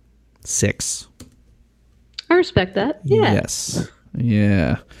 8.6. I respect that. Yeah. Yes.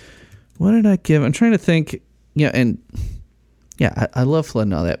 Yeah. What did I give? I'm trying to think. Yeah, and yeah, I love Flood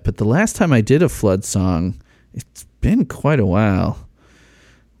and all that, but the last time I did a Flood song, it's been quite a while.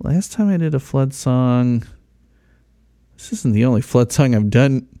 Last time I did a Flood song, this isn't the only Flood song I've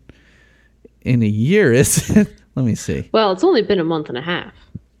done in a year, is it? Let me see. Well, it's only been a month and a half.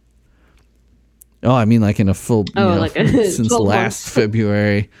 Oh, I mean like in a full, since last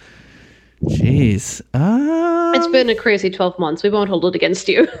February. Jeez. It's been a crazy 12 months. We won't hold it against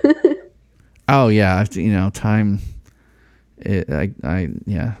you. Oh, yeah. You know, time.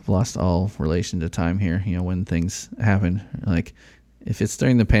 I've lost all relation to time here. You know, when things happen, like if it's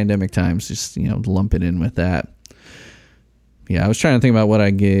during the pandemic times, just, you know, lump it in with that. Yeah, I was trying to think about what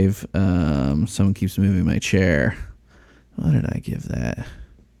I gave. Someone keeps moving my chair. What did I give that?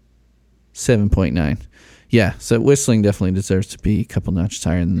 7.9. Yeah, so Whistling definitely deserves to be a couple notches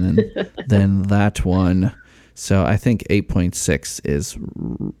higher than that one. So I think 8.6 is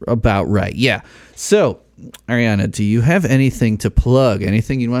about right. Yeah. So, Ariana, do you have anything to plug?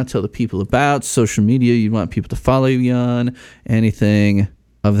 Anything you want to tell the people about? Social media you want people to follow you on? Anything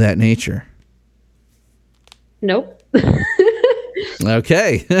of that nature? Nope.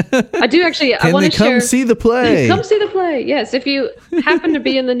 Okay. I do actually. I want to come see the play. Come see the play. Yes, if you happen to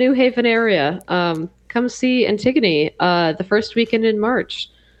be in the New Haven area, come see Antigone the first weekend in March.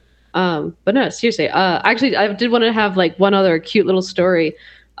 But no, seriously. Actually, I did want to have like one other cute little story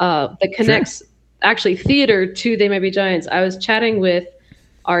that connects actually theater to They Might Be Giants. I was chatting with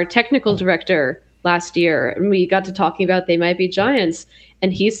our technical director last year, and we got to talking about They Might Be Giants,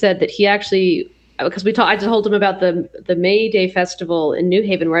 and he said that he actually, because I just told him about the May Day Festival in New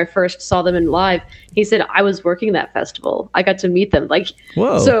Haven where I first saw them in live. He said I was working that festival. I got to meet them. Like,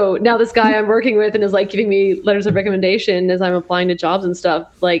 whoa. So now this guy I'm working with and is like giving me letters of recommendation as I'm applying to jobs and stuff.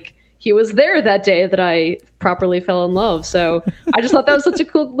 Like, he was there that day that I properly fell in love. So I just thought that was such a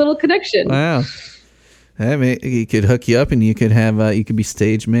cool little connection. Wow. I mean, he could hook you up and you could have you could be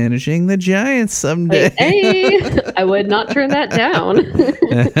stage managing the Giants someday. Hey, I would not turn that down.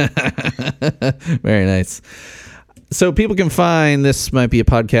 Very nice. So people can find This Might Be a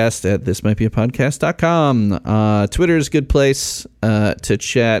Podcast at thismightbeapodcast.com. Twitter is a good place to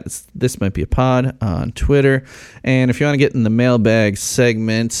chat. It's This Might Be a Pod on Twitter. And if you want to get in the mailbag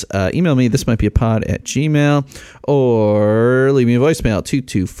segment, email me thismightbeapod@gmail.com or leave me a voicemail at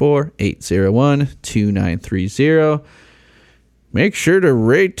 224-801-2930. Make sure to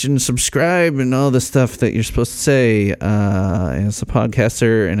rate and subscribe and all the stuff that you're supposed to say as a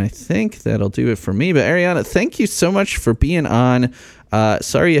podcaster. And I think that'll do it for me. But Ariana, thank you so much for being on.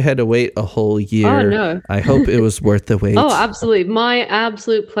 Sorry you had to wait a whole year. Oh, no. I hope it was worth the wait. Oh, absolutely. My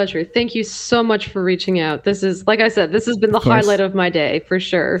absolute pleasure. Thank you so much for reaching out. This is, like I said, this has been the highlight of my day for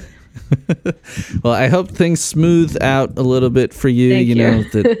sure. Well, I hope things smooth out a little bit for you. Thank you know,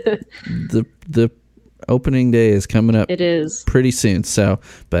 the opening day is coming up. It is pretty soon. So,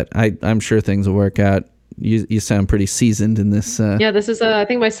 but I'm sure things will work out. You sound pretty seasoned in this. Yeah, this is I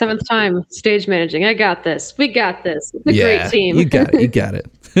think my 7th time stage managing. I got this. We got this. It's a great team. You got it. You got it.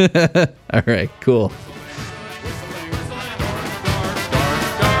 All right, cool.